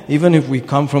 Amen? Even if we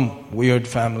come from weird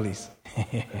families.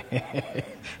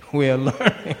 We are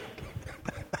learning.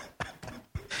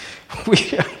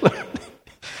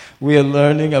 We are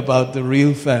learning about the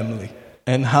real family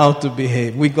and how to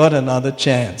behave. We got another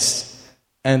chance.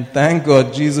 And thank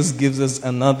God Jesus gives us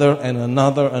another and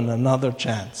another and another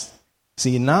chance.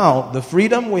 See, now the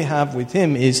freedom we have with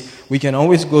Him is we can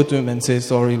always go to Him and say,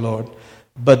 sorry, Lord.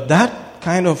 But that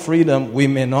kind of freedom we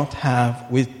may not have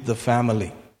with the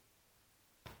family.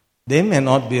 They may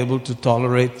not be able to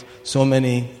tolerate so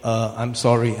many, I'm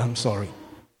sorry.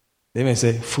 They may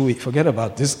say, "Phooey, forget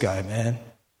about this guy, man."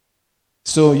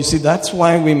 So you see, that's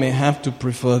why we may have to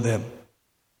prefer them.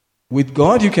 With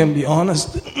God, you can be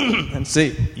honest and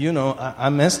say, I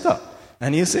messed up.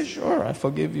 And He'll say, "Sure, I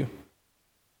forgive you.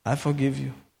 I forgive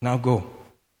you. Now go.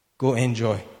 Go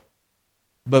enjoy."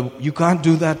 But you can't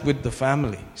do that with the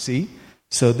family, see?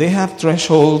 So they have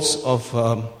thresholds of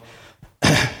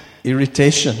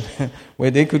irritation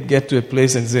where they could get to a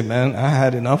place and say, "Man, I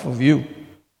had enough of you."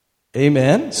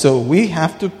 Amen? So we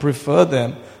have to prefer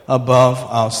them above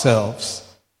ourselves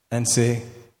and say,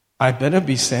 "I better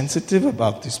be sensitive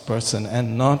about this person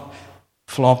and not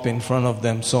flop in front of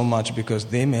them so much because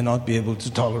they may not be able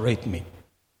to tolerate me."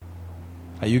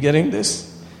 Are you getting this?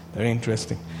 Very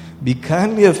interesting. "Be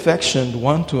kindly affectioned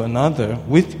one to another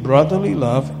with brotherly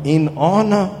love, in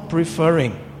honor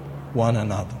preferring one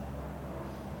another."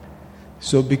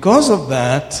 So because of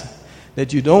that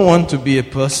you don't want to be a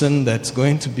person that's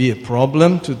going to be a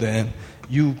problem to them,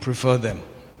 you prefer them.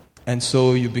 And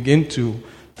so you begin to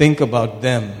think about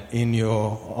them in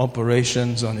your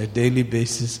operations on a daily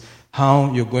basis,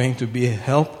 how you're going to be a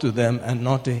help to them and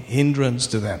not a hindrance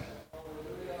to them.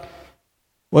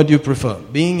 What do you prefer?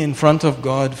 Being in front of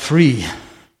God free,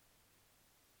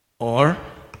 or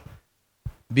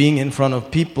being in front of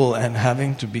people and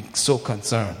having to be so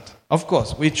concerned? Of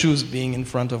course, we choose being in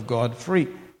front of God free.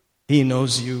 He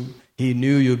knows you. He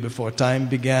knew you before time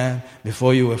began,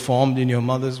 before you were formed in your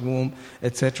mother's womb,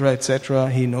 etc., etc.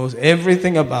 He knows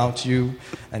everything about you,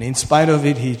 and in spite of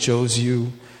it, He chose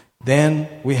you. Then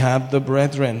we have the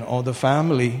brethren or the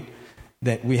family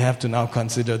that we have to now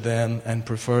consider them and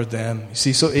prefer them. You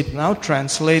see, so it now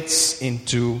translates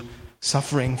into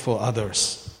suffering for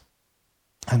others.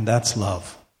 And that's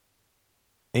love.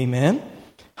 Amen?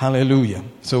 Hallelujah.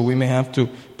 So we may have to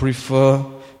prefer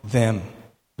them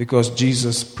because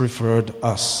Jesus preferred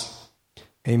us.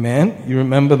 Amen? You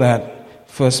remember that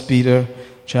 1 Peter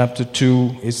chapter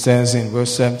 2, it says in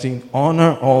verse 17,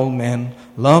 "Honor all men,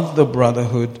 love the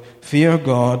brotherhood, fear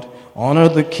God, honor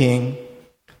the king."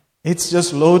 It's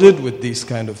just loaded with these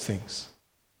kind of things.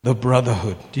 The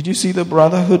brotherhood. Did you see the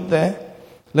brotherhood there?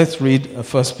 Let's read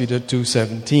 1 Peter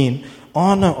 2:17.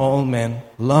 "Honor all men,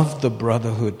 love the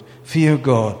brotherhood, fear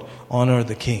God, honor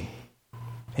the king."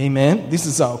 Amen? This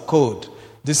is our code.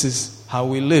 This is how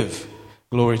we live.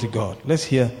 Glory to God. Let's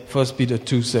hear 1 Peter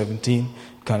 2:17.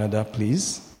 Kannada, please.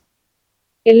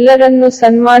 ಎಲ್ಲರನ್ನು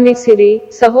ಸನ್ಮಾನಿಸಿರಿ,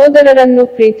 ಸಹೋದರರನ್ನು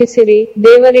ಪ್ರೀತಿಸಿರಿ,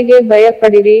 ದೇವರಿಗೆ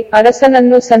ಭಯಪಡಿರಿ,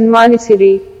 ಅರಸನನ್ನು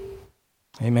ಸನ್ಮಾನಿಸಿರಿ.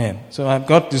 Amen. So I've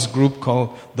got this group called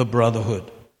the Brotherhood.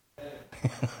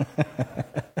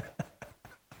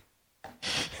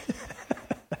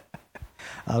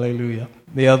 Hallelujah.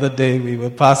 The other day we were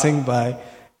passing by,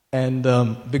 and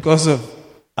because of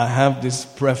I have this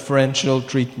preferential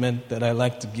treatment that I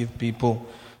like to give people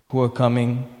who are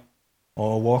coming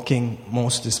or walking,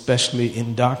 most especially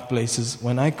in dark places.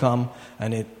 When I come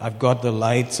and I've got the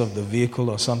lights of the vehicle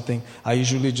or something, I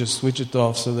usually just switch it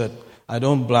off so that I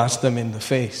don't blast them in the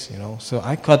face, So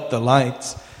I cut the lights,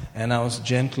 and I was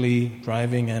gently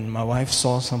driving, and my wife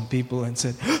saw some people and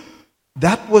said,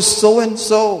 "That was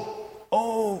so-and-so.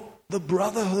 Oh, the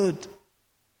brotherhood."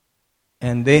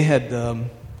 And they had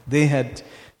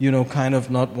kind of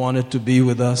not wanted to be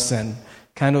with us and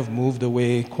kind of moved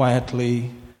away quietly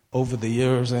over the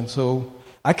years. And so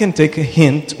I can take a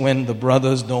hint when the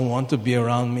brothers don't want to be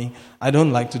around me. I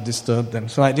don't like to disturb them.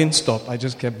 So I didn't stop. I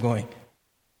just kept going.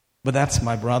 But that's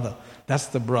my brother. That's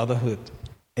the brotherhood.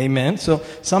 Amen? So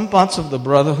some parts of the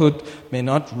brotherhood may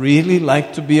not really like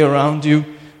to be around you,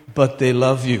 but they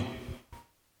love you.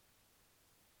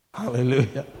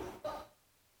 Hallelujah.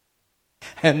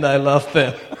 And I love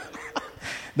them.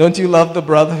 Don't you love the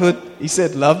brotherhood? He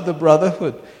said, love the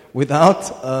brotherhood without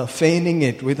feigning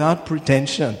it, without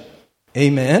pretension.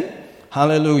 Amen?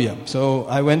 Hallelujah. So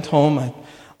I went home.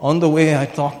 On the way, I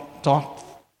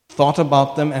thought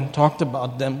about them and talked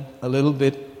about them a little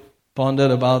bit,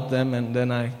 pondered about them, and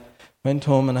then I went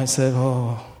home and I said,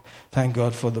 "Oh, thank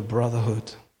God for the brotherhood."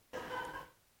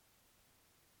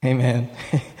 Amen.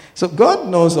 So God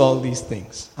knows all these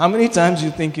things. How many times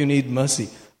you think you need mercy?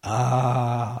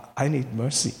 I need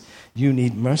mercy. You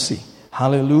need mercy.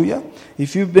 Hallelujah.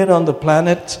 If you've been on the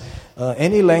planet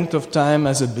any length of time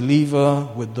as a believer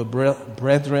with the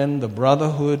brethren, the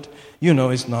brotherhood, you know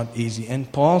it's not easy.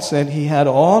 And Paul said he had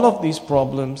all of these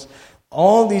problems,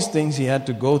 all these things he had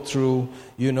to go through,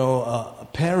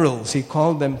 perils. He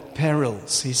called them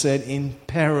perils. He said in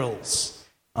perils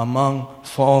among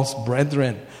false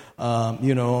brethren,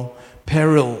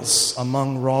 perils among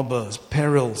robbers,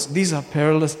 perils. These are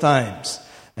perilous times.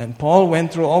 And Paul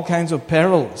went through all kinds of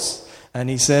perils. And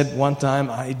he said one time,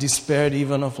 I despaired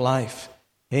even of life.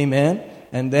 Amen.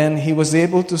 And then he was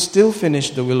able to still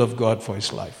finish the will of God for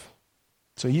his life.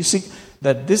 So you see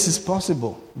that this is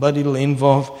possible, but it'll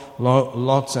involve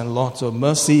lots and lots of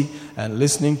mercy and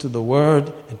listening to the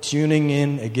word and tuning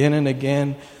in again and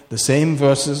again, the same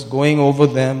verses, going over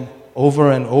them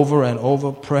over and over and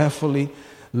over, prayerfully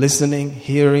listening,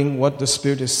 hearing what the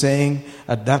Spirit is saying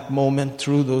at that moment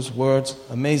through those words.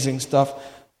 Amazing stuff.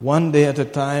 One day at a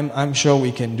time, I'm sure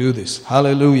we can do this.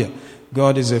 Hallelujah.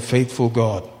 God is a faithful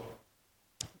God.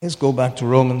 Let's go back to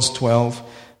Romans 12.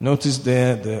 Notice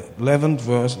there the 11th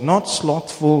verse. Not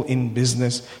slothful in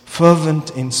business,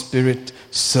 fervent in spirit,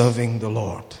 serving the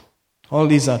Lord. All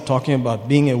these are talking about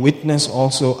being a witness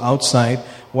also outside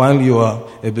while you are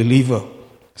a believer.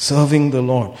 Serving the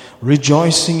Lord.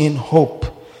 Rejoicing in hope.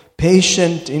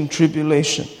 Patient in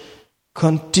tribulation.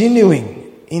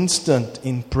 Continuing instant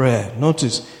in prayer.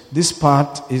 Notice, this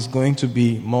part is going to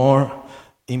be more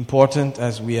important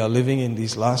as we are living in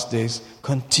these last days.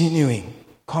 Continuing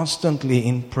constantly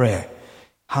in prayer.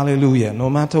 Hallelujah. No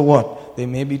matter what, there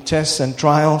may be tests and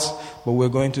trials, but we're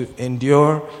going to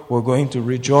endure. We're going to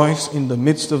rejoice in the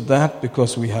midst of that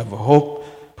because we have a hope.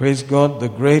 Praise God, the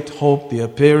great hope, the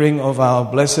appearing of our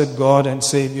blessed God and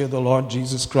Savior, the Lord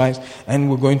Jesus Christ. And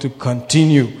we're going to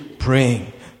continue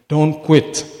praying. Don't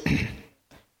quit.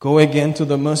 Go again to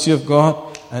the mercy of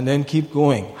God and then keep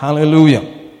going.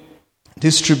 Hallelujah.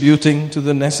 Distributing to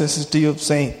the necessity of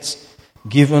saints.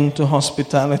 Given to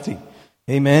hospitality.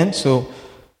 Amen. So,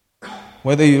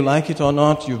 whether you like it or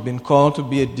not, you've been called to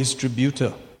be a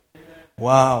distributor.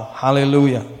 Wow.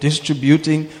 Hallelujah.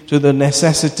 Distributing to the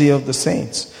necessity of the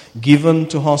saints. Given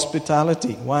to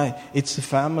hospitality. Why? It's the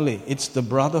family. It's the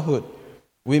brotherhood.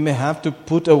 We may have to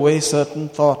put away certain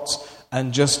thoughts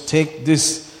and just take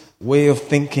this way of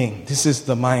thinking. This is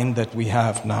the mind that we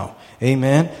have now.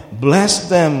 Amen. Bless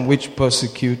them which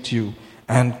persecute you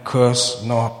and curse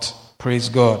not. Praise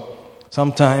God.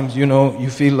 Sometimes, you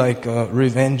feel like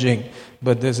revenging,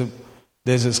 but there's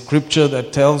a scripture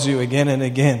that tells you again and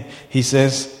again. He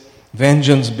says,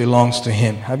 vengeance belongs to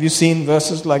Him. Have you seen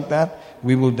verses like that?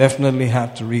 We will definitely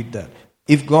have to read that.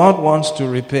 If God wants to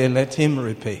repay, let Him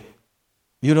repay.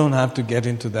 You don't have to get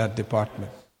into that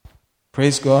department.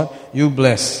 Praise God. You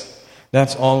bless.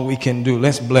 That's all we can do.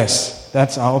 Let's bless.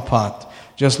 That's our part.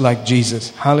 Just like Jesus.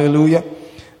 Hallelujah.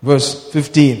 Verse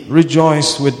 15.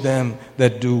 Rejoice with them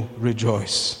that do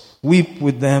rejoice. Weep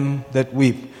with them that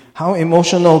weep. How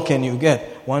emotional can you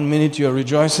get? 1 minute you're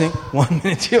rejoicing, 1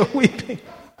 minute you're weeping.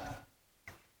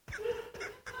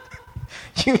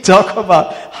 You talk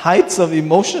about heights of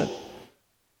emotion.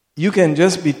 You can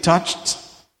just be touched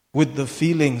with the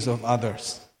feelings of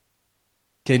others.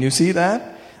 Can you see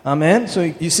that? Amen. So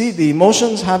you see, the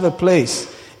emotions have a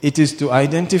place. It is to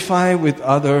identify with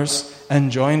others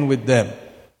and join with them.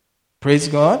 Praise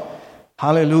God.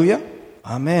 Hallelujah.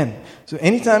 Amen. So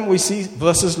anytime we see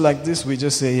verses like this, we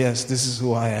just say, yes, this is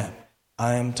who I am.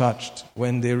 I am touched.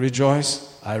 When they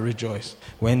rejoice, I rejoice.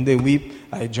 When they weep,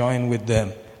 I join with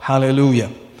them.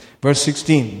 Hallelujah. Verse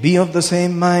 16. Be of the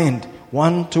same mind,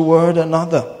 one toward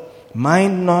another.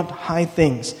 Mind not high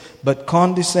things, but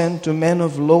condescend to men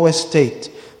of low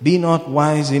estate. Be not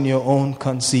wise in your own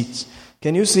conceits.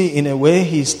 Can you see, in a way,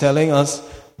 he's telling us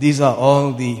these are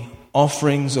all the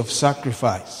offerings of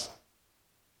sacrifice.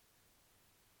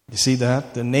 You see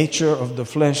that? The nature of the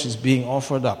flesh is being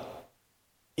offered up.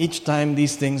 Each time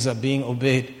these things are being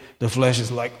obeyed, the flesh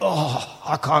is like, oh,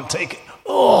 I can't take it.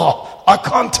 Oh, I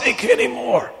can't take it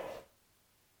anymore.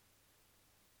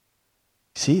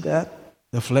 See that?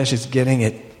 The flesh is getting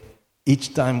it.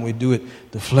 Each time we do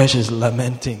it, the flesh is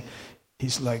lamenting.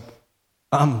 He's like,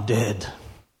 I'm dead.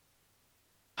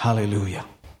 Hallelujah.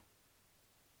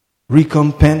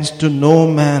 Recompense to no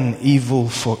man evil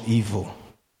for evil.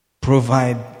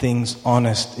 Provide things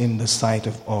honest in the sight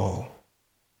of all.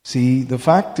 See, the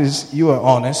fact is, you are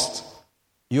honest.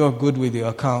 You are good with your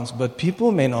accounts, but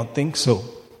people may not think so.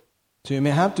 So you may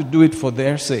have to do it for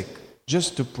their sake,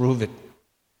 just to prove it.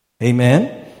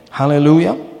 Amen.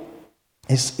 Hallelujah.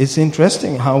 It's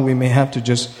interesting how we may have to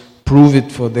just prove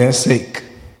it for their sake.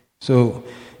 So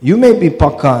you may be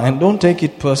paka and don't take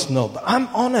it personal. But I'm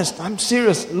honest. I'm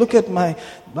serious. Look at my...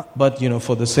 But,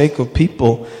 for the sake of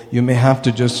people, you may have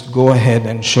to just go ahead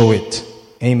and show it.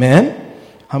 Amen?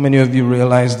 How many of you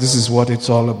realize this is what it's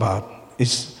all about?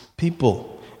 It's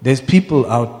people. There's people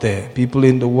out there. People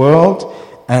in the world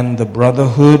and the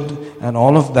brotherhood and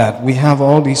all of that. We have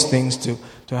all these things to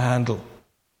handle.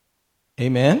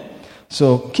 Amen?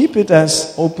 So keep it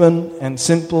as open and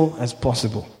simple as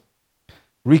possible.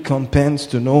 Recompense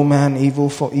to no man evil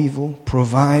for evil.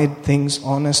 Provide things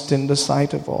honest in the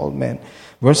sight of all men.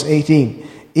 Verse 18.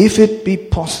 If it be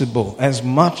possible, as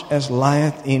much as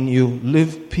lieth in you,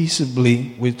 live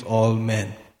peaceably with all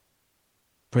men.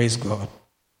 Praise God.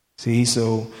 See,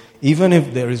 so even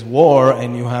if there is war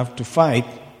and you have to fight,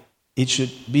 it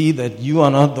should be that you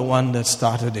are not the one that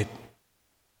started it.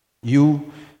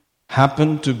 You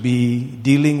happen to be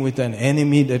dealing with an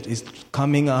enemy that is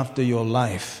coming after your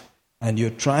life, and you're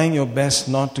trying your best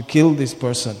not to kill this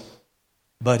person,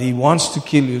 but he wants to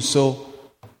kill you so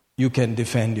you can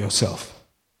defend yourself.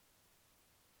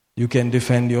 You can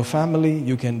defend your family,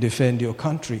 you can defend your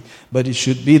country, but it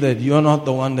should be that you're not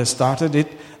the one that started it,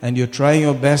 and you're trying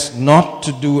your best not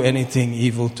to do anything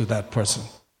evil to that person.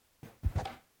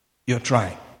 You're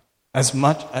trying as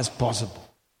much as possible.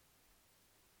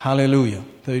 Hallelujah.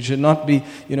 So it should not be,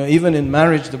 even in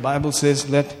marriage, the Bible says,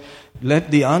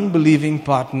 let the unbelieving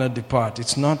partner depart.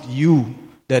 It's not you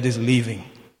that is leaving.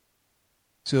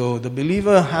 So the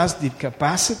believer has the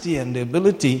capacity and the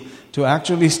ability to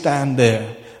actually stand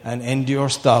there and endure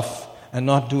stuff and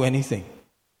not do anything.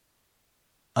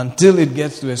 Until it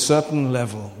gets to a certain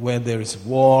level where there is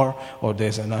war or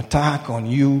there's an attack on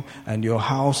you and your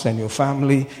house and your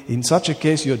family. In such a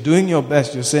case, you're doing your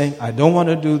best. You're saying, I don't want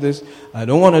to do this, I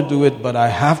don't want to do it, but I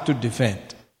have to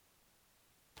defend.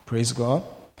 Praise God.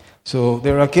 So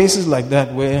there are cases like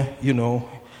that where,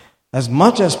 as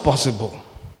much as possible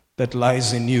that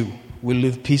lies in you, will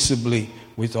live peaceably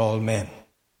with all men.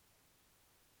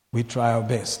 We try our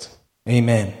best.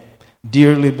 Amen.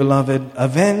 Dearly beloved,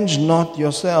 avenge not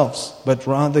yourselves, but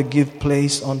rather give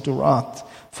place unto wrath.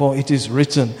 For it is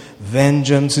written,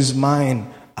 vengeance is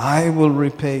mine, I will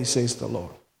repay, says the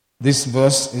Lord. This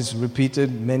verse is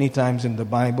repeated many times in the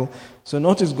Bible. So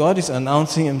notice God is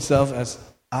announcing himself as,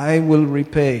 I will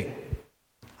repay.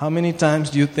 How many times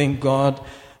do you think God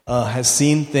has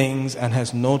seen things and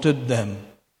has noted them?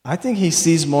 I think he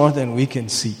sees more than we can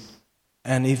see.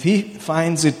 And if he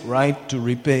finds it right to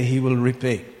repay, he will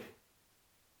repay.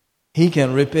 He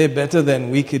can repay better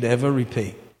than we could ever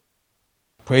repay.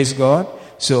 Praise God.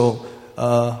 So,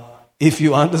 if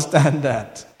you understand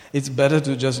that, it's better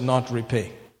to just not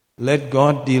repay. Let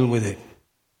God deal with it.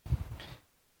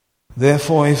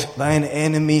 Therefore, if thine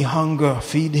enemy hunger,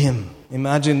 feed him.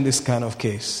 Imagine this kind of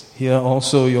case. Here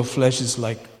also your flesh is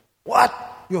like, what?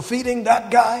 You're feeding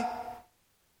that guy?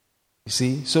 You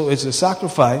see? So it's a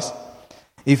sacrifice.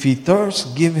 If he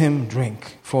thirst, give him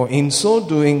drink. For in so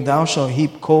doing, thou shalt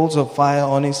heap coals of fire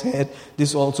on his head.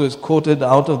 This also is quoted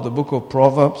out of the book of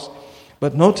Proverbs.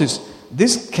 But notice,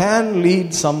 this can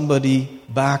lead somebody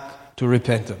back to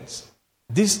repentance.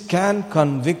 This can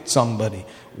convict somebody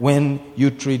when you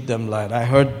treat them light. I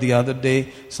heard the other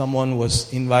day someone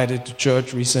was invited to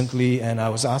church recently, and I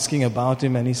was asking about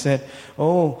him, and he said,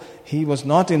 he was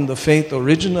not in the faith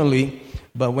originally,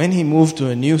 but when he moved to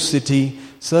a new city,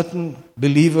 certain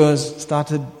believers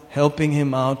started helping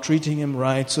him out, treating him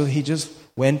right, so he just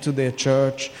went to their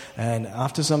church, and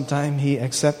after some time he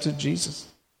accepted Jesus.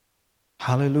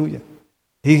 Hallelujah.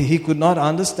 He could not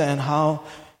understand how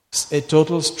a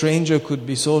total stranger could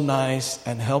be so nice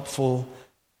and helpful,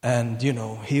 and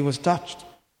he was touched.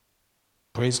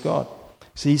 Praise God.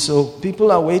 See, so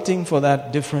people are waiting for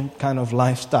that different kind of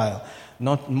lifestyle,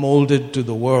 not molded to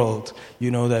the world,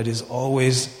 that is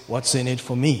always what's in it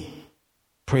for me.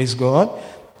 Praise God.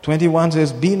 21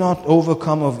 says, be not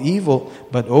overcome of evil,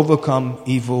 but overcome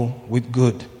evil with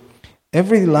good.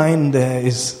 Every line there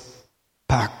is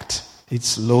packed.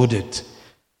 It's loaded.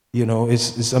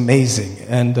 It's amazing.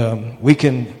 And we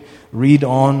can read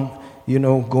on,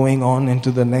 going on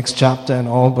into the next chapter and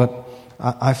all, but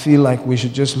I feel like we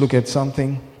should just look at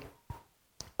something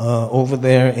over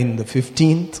there in the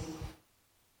 15th.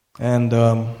 And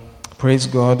praise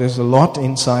God, there's a lot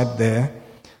inside there.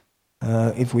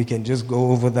 If we can just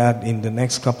go over that in the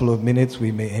next couple of minutes,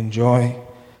 we may enjoy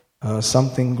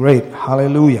something great.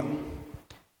 Hallelujah.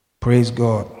 Praise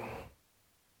God.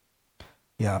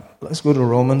 Yeah, let's go to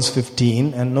Romans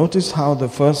 15 and notice how the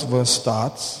first verse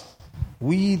starts.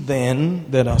 We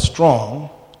then that are strong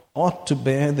ought to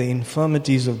bear the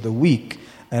infirmities of the weak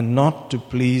and not to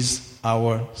please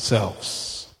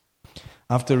ourselves.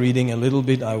 After reading a little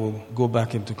bit, I will go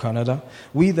back into Kannada.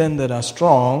 We then that are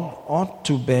strong ought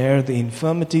to bear the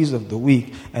infirmities of the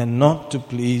weak and not to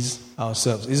please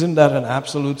ourselves. Isn't that an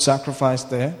absolute sacrifice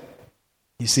there?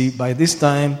 You see, by this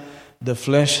time, the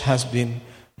flesh has been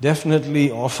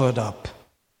definitely offered up.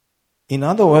 In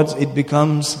other words, it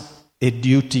becomes a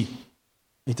duty.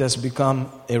 It has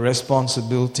become a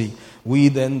responsibility. We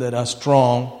then that are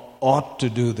strong ought to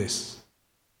do this.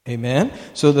 Amen?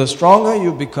 So the stronger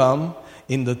you become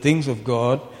in the things of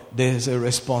God, there is a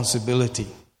responsibility.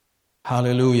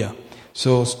 Hallelujah.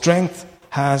 So strength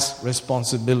has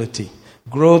responsibility.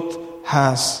 Growth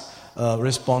has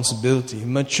responsibility.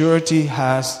 Maturity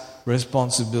has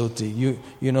responsibility.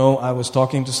 You know, I was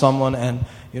talking to someone, and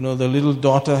the little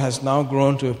daughter has now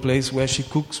grown to a place where she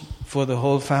cooks for the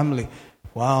whole family.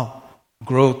 Wow.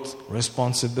 Growth,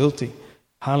 responsibility.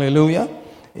 Hallelujah.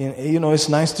 It's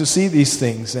nice to see these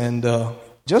things, and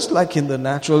just like in the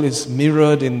natural, it's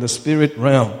mirrored in the spirit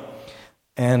realm.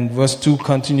 And verse 2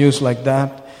 continues like that.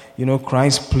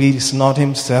 Christ pleads not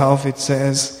himself, it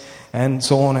says, and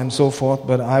so on and so forth.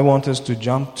 But I want us to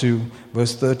jump to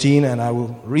verse 13, and I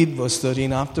will read verse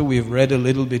 13 after we've read a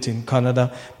little bit in Kannada.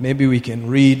 Maybe we can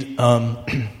read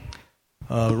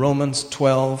Romans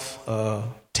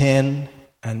 12, 10,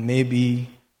 and maybe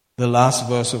the last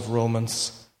verse of Romans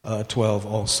 12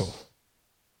 also.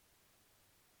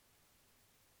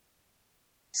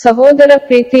 ಸಹೋದರ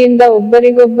ಪ್ರೀತಿಯಿಂದ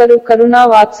ಒಬ್ಬರಿಗೊಬ್ಬರು ಕರುಣಾ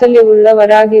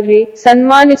ವಾತ್ಸಲ್ಯವುಳ್ಳವರಾಗಿರ್ರಿ,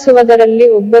 ಸನ್ಮಾನಿಸುವುದರಲ್ಲಿ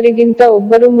ಒಬ್ಬರಿಗಿಂತ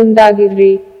ಒಬ್ಬರು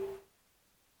ಮುಂದಾಗಿರ್ರಿ.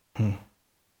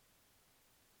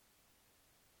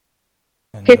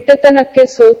 ಕೆಟ್ಟತನಕ್ಕೆ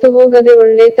ಸೋತು ಹೋಗದೆ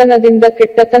ಒಳ್ಳೆತನದಿಂದ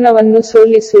ಕೆಟ್ಟತನವನ್ನು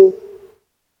ಸೋಲಿಸು.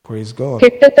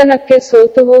 ಕೆಟ್ಟತನಕ್ಕೆ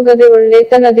ಸೋತು ಹೋಗದೆ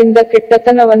ಒಳ್ಳೆತನದಿಂದ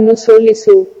ಕೆಟ್ಟತನವನ್ನು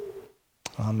ಸೋಲಿಸು.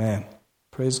 Amen.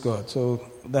 Praise God. So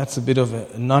that's a bit of a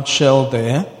nutshell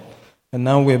there. And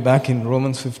now we're back in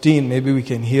Romans 15. Maybe we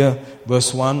can hear verse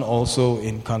 1 also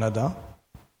in Kannada.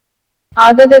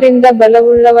 ಆದದರಿಂದ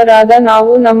ಬಲವುಳ್ಳವರಾದ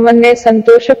ನಾವು ನಮ್ಮನ್ನೇ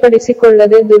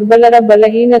ಸಂತೋಷಪಡಿಸಿಕೊಳ್ಳದೆ ದುರ್ಬಲರ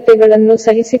ಬಲಹೀನತೆಗಳನ್ನು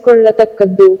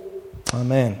ಸಹಿಸಿಕೊಳ್ಳತಕ್ಕದ್ದು.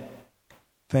 Amen.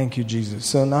 Thank you, Jesus.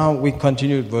 So now we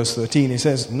continue with verse 13. He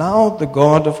says, now the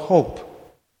God of hope.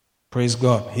 Praise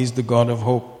God. He's the God of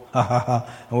hope.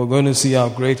 And we're going to see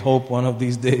our great hope one of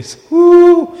these days.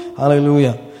 Woo!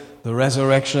 Hallelujah. The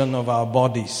resurrection of our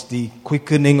bodies, the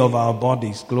quickening of our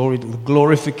bodies, the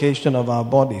glorification of our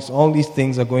bodies. All these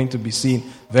things are going to be seen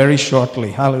very shortly.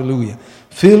 Hallelujah.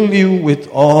 Fill you with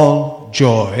all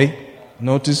joy,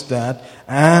 notice that,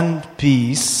 and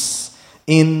peace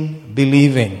in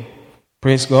believing.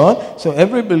 Praise God. So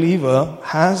every believer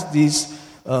has these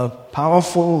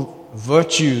powerful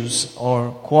virtues or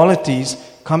qualities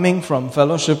coming from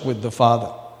fellowship with the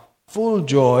Father. Full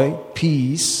joy,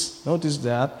 peace, notice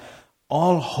that,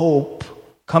 all hope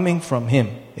coming from Him.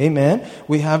 Amen.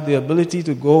 We have the ability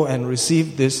to go and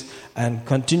receive this and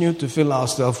continue to fill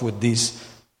ourselves with these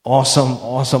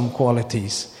awesome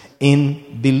qualities in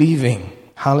believing.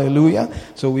 Hallelujah.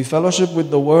 So we fellowship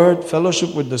with the Word,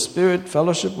 fellowship with the Spirit,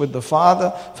 fellowship with the Father,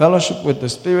 fellowship with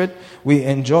the Spirit. We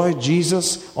enjoy Jesus.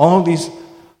 All these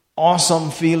awesome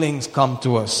feelings come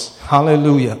to us.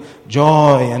 Hallelujah.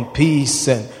 Joy and peace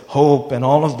and hope and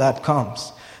all of that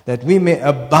comes. That we may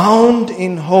abound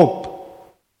in hope.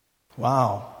 Wow.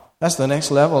 That's the next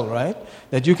level, right?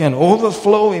 That you can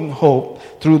overflow in hope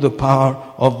through the power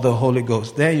of the Holy Ghost.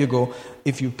 There you go.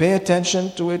 If you pay attention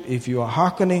to it, if you are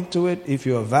hearkening to it, if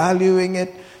you are valuing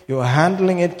it, you are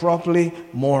handling it properly,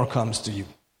 more comes to you.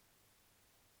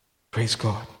 Praise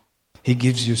God. He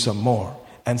gives you some more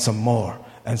and some more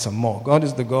and some more. God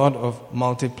is the God of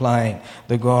multiplying,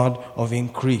 the God of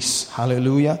increase.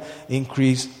 Hallelujah.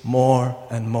 Increase more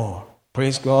and more.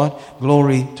 Praise God.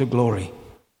 Glory to glory.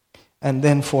 And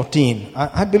then 14.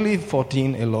 I believe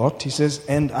 14 a lot. He says,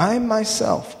 and I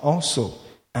myself also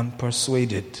am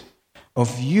persuaded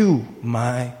of you,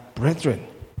 my brethren.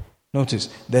 Notice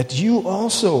that you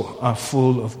also are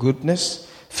full of goodness,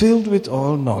 filled with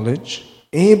all knowledge,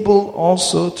 able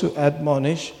also to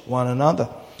admonish one another.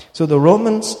 So the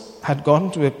Romans had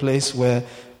gotten to a place where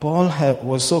Paul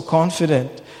was so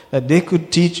confident that they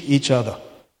could teach each other.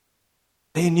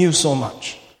 They knew so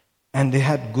much. And they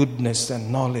had goodness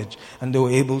and knowledge. And they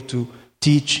were able to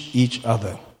teach each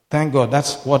other. Thank God,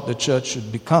 that's what the church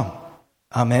should become.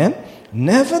 Amen.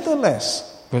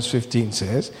 Nevertheless, verse 15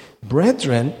 says,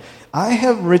 brethren, I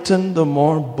have written the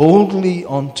more boldly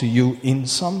unto you in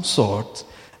some sort,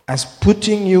 as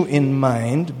putting you in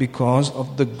mind because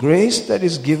of the grace that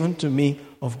is given to me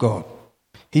of God.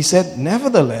 He said,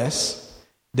 nevertheless,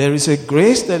 there is a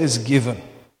grace that is given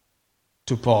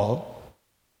to Paul,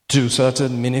 to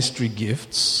certain ministry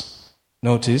gifts.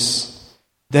 Notice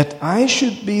that I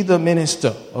should be the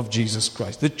minister of Jesus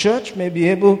Christ. The church may be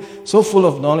so full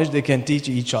of knowledge they can teach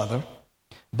each other,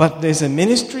 but there's a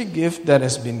ministry gift that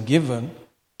has been given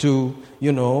to,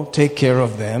 take care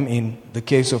of them. In the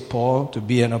case of Paul, to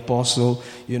be an apostle,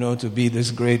 to be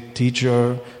this great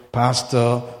teacher,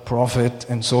 pastor, prophet,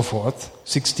 and so forth.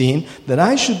 16, that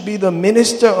I should be the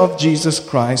minister of Jesus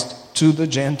Christ to the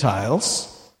Gentiles,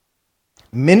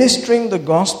 ministering the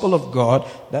gospel of God.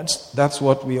 That's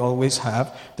what we always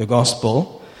have, the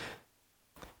gospel.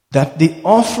 that the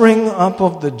offering up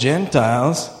of the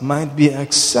Gentiles might be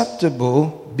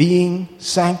acceptable, being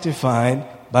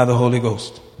sanctified by the Holy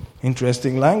Ghost.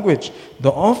 Interesting language.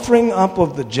 The offering up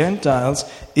of the Gentiles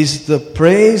is the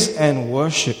praise and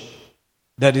worship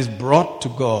that is brought to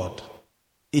God.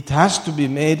 It has to be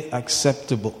made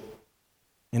acceptable.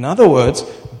 In other words,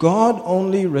 God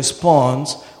only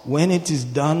responds when it is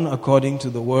done according to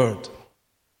the Word.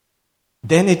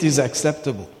 Then it is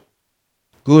acceptable.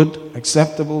 Good,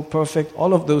 acceptable, perfect,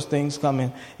 all of those things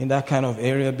come in that kind of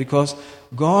area because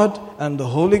God and the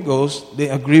Holy Ghost, they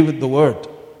agree with the Word.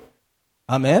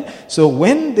 Amen? So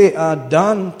when they are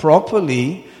done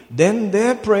properly, then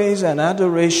their praise and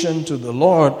adoration to the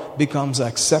Lord becomes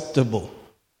acceptable.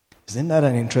 Isn't that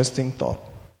an interesting thought?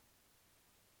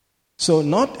 So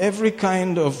not every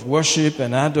kind of worship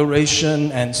and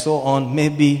adoration and so on may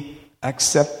be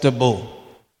acceptable.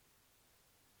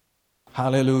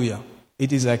 Hallelujah.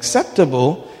 It is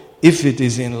acceptable if it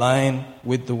is in line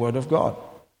with the Word of God.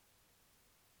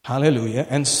 Hallelujah.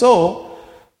 And so,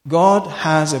 God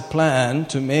has a plan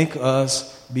to make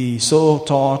us be so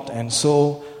taught and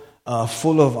so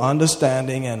full of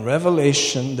understanding and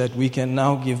revelation that we can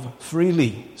now give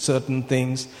freely certain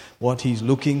things, what He's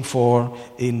looking for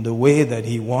in the way that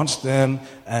He wants them,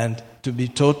 and to be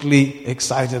totally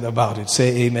excited about it.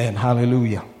 Say amen.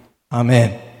 Hallelujah.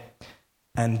 Amen.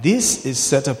 And this is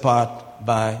set apart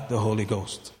by the Holy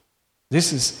Ghost.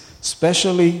 This is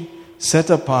specially set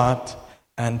apart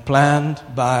and planned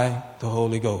by the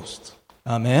Holy Ghost.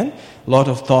 Amen. A lot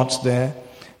of thoughts there.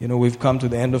 We've come to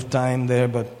the end of time there,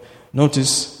 but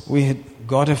notice we had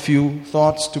got a few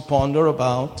thoughts to ponder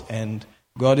about, and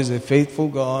God is a faithful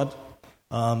God.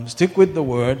 Stick with the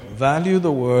Word, value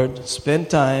the Word, spend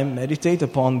time, meditate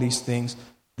upon these things.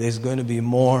 There's going to be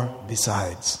more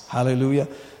besides. Hallelujah.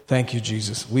 Thank you,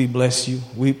 Jesus. We bless you.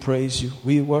 We praise you.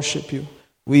 We worship you.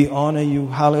 We honor you.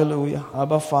 Hallelujah.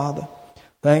 Abba, Father.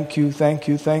 Thank you, thank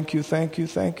you, thank you, thank you,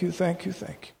 thank you, thank you,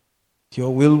 thank you.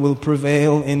 Your will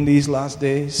prevail in these last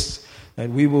days, that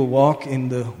we will walk in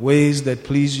the ways that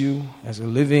please you as a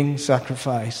living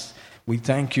sacrifice. We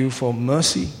thank you for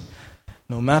mercy.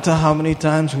 No matter how many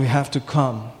times we have to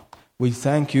come, we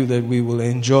thank you that we will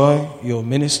enjoy your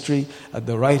ministry at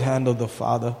the right hand of the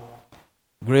Father.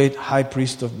 Great High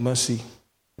Priest of mercy,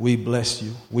 we bless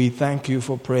you. We thank you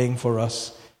for praying for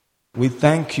us. We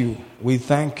thank you,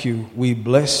 we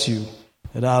bless you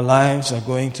that our lives are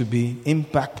going to be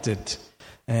impacted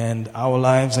and our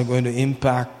lives are going to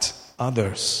impact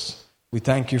others. We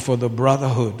thank you for the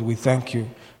brotherhood. We thank you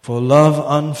for love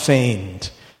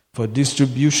unfeigned, for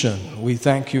distribution. We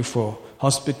thank you for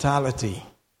hospitality.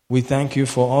 We thank you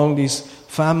for all these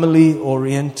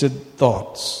family-oriented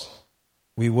thoughts.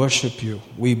 We worship you.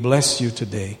 We bless you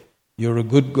today. You're a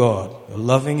good God, a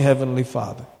loving Heavenly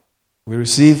Father. We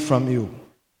receive from you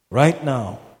right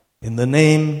now in the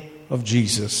name of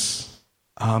Jesus.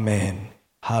 Amen.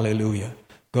 Hallelujah.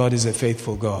 God is a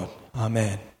faithful God.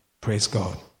 Amen. Praise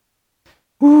God.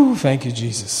 Woo, thank you,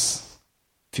 Jesus.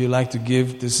 If you like to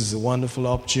give, this is a wonderful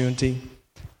opportunity.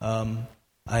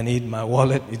 I need my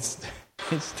wallet. It's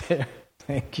there.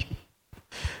 Thank you.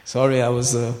 Sorry, I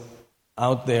was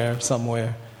out there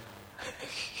somewhere.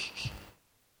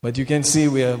 But you can see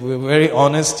we're very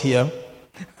honest here.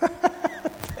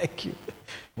 Thank you.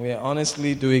 We are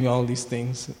honestly doing all these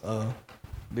things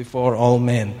before all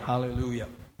men. Hallelujah.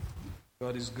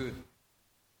 God is good.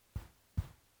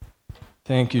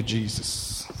 Thank you,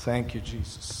 Jesus. Thank you,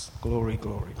 Jesus. Glory,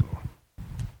 glory, glory.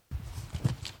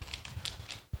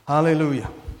 Hallelujah.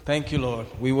 Thank you, Lord.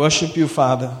 We worship you,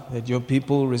 Father, that your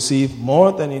people receive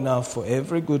more than enough for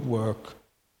every good work.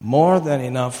 More than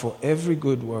enough for every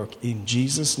good work. In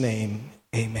Jesus' name,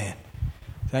 amen.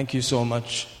 Thank you so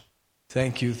much.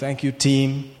 Thank you. Thank you,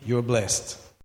 team. You're blessed.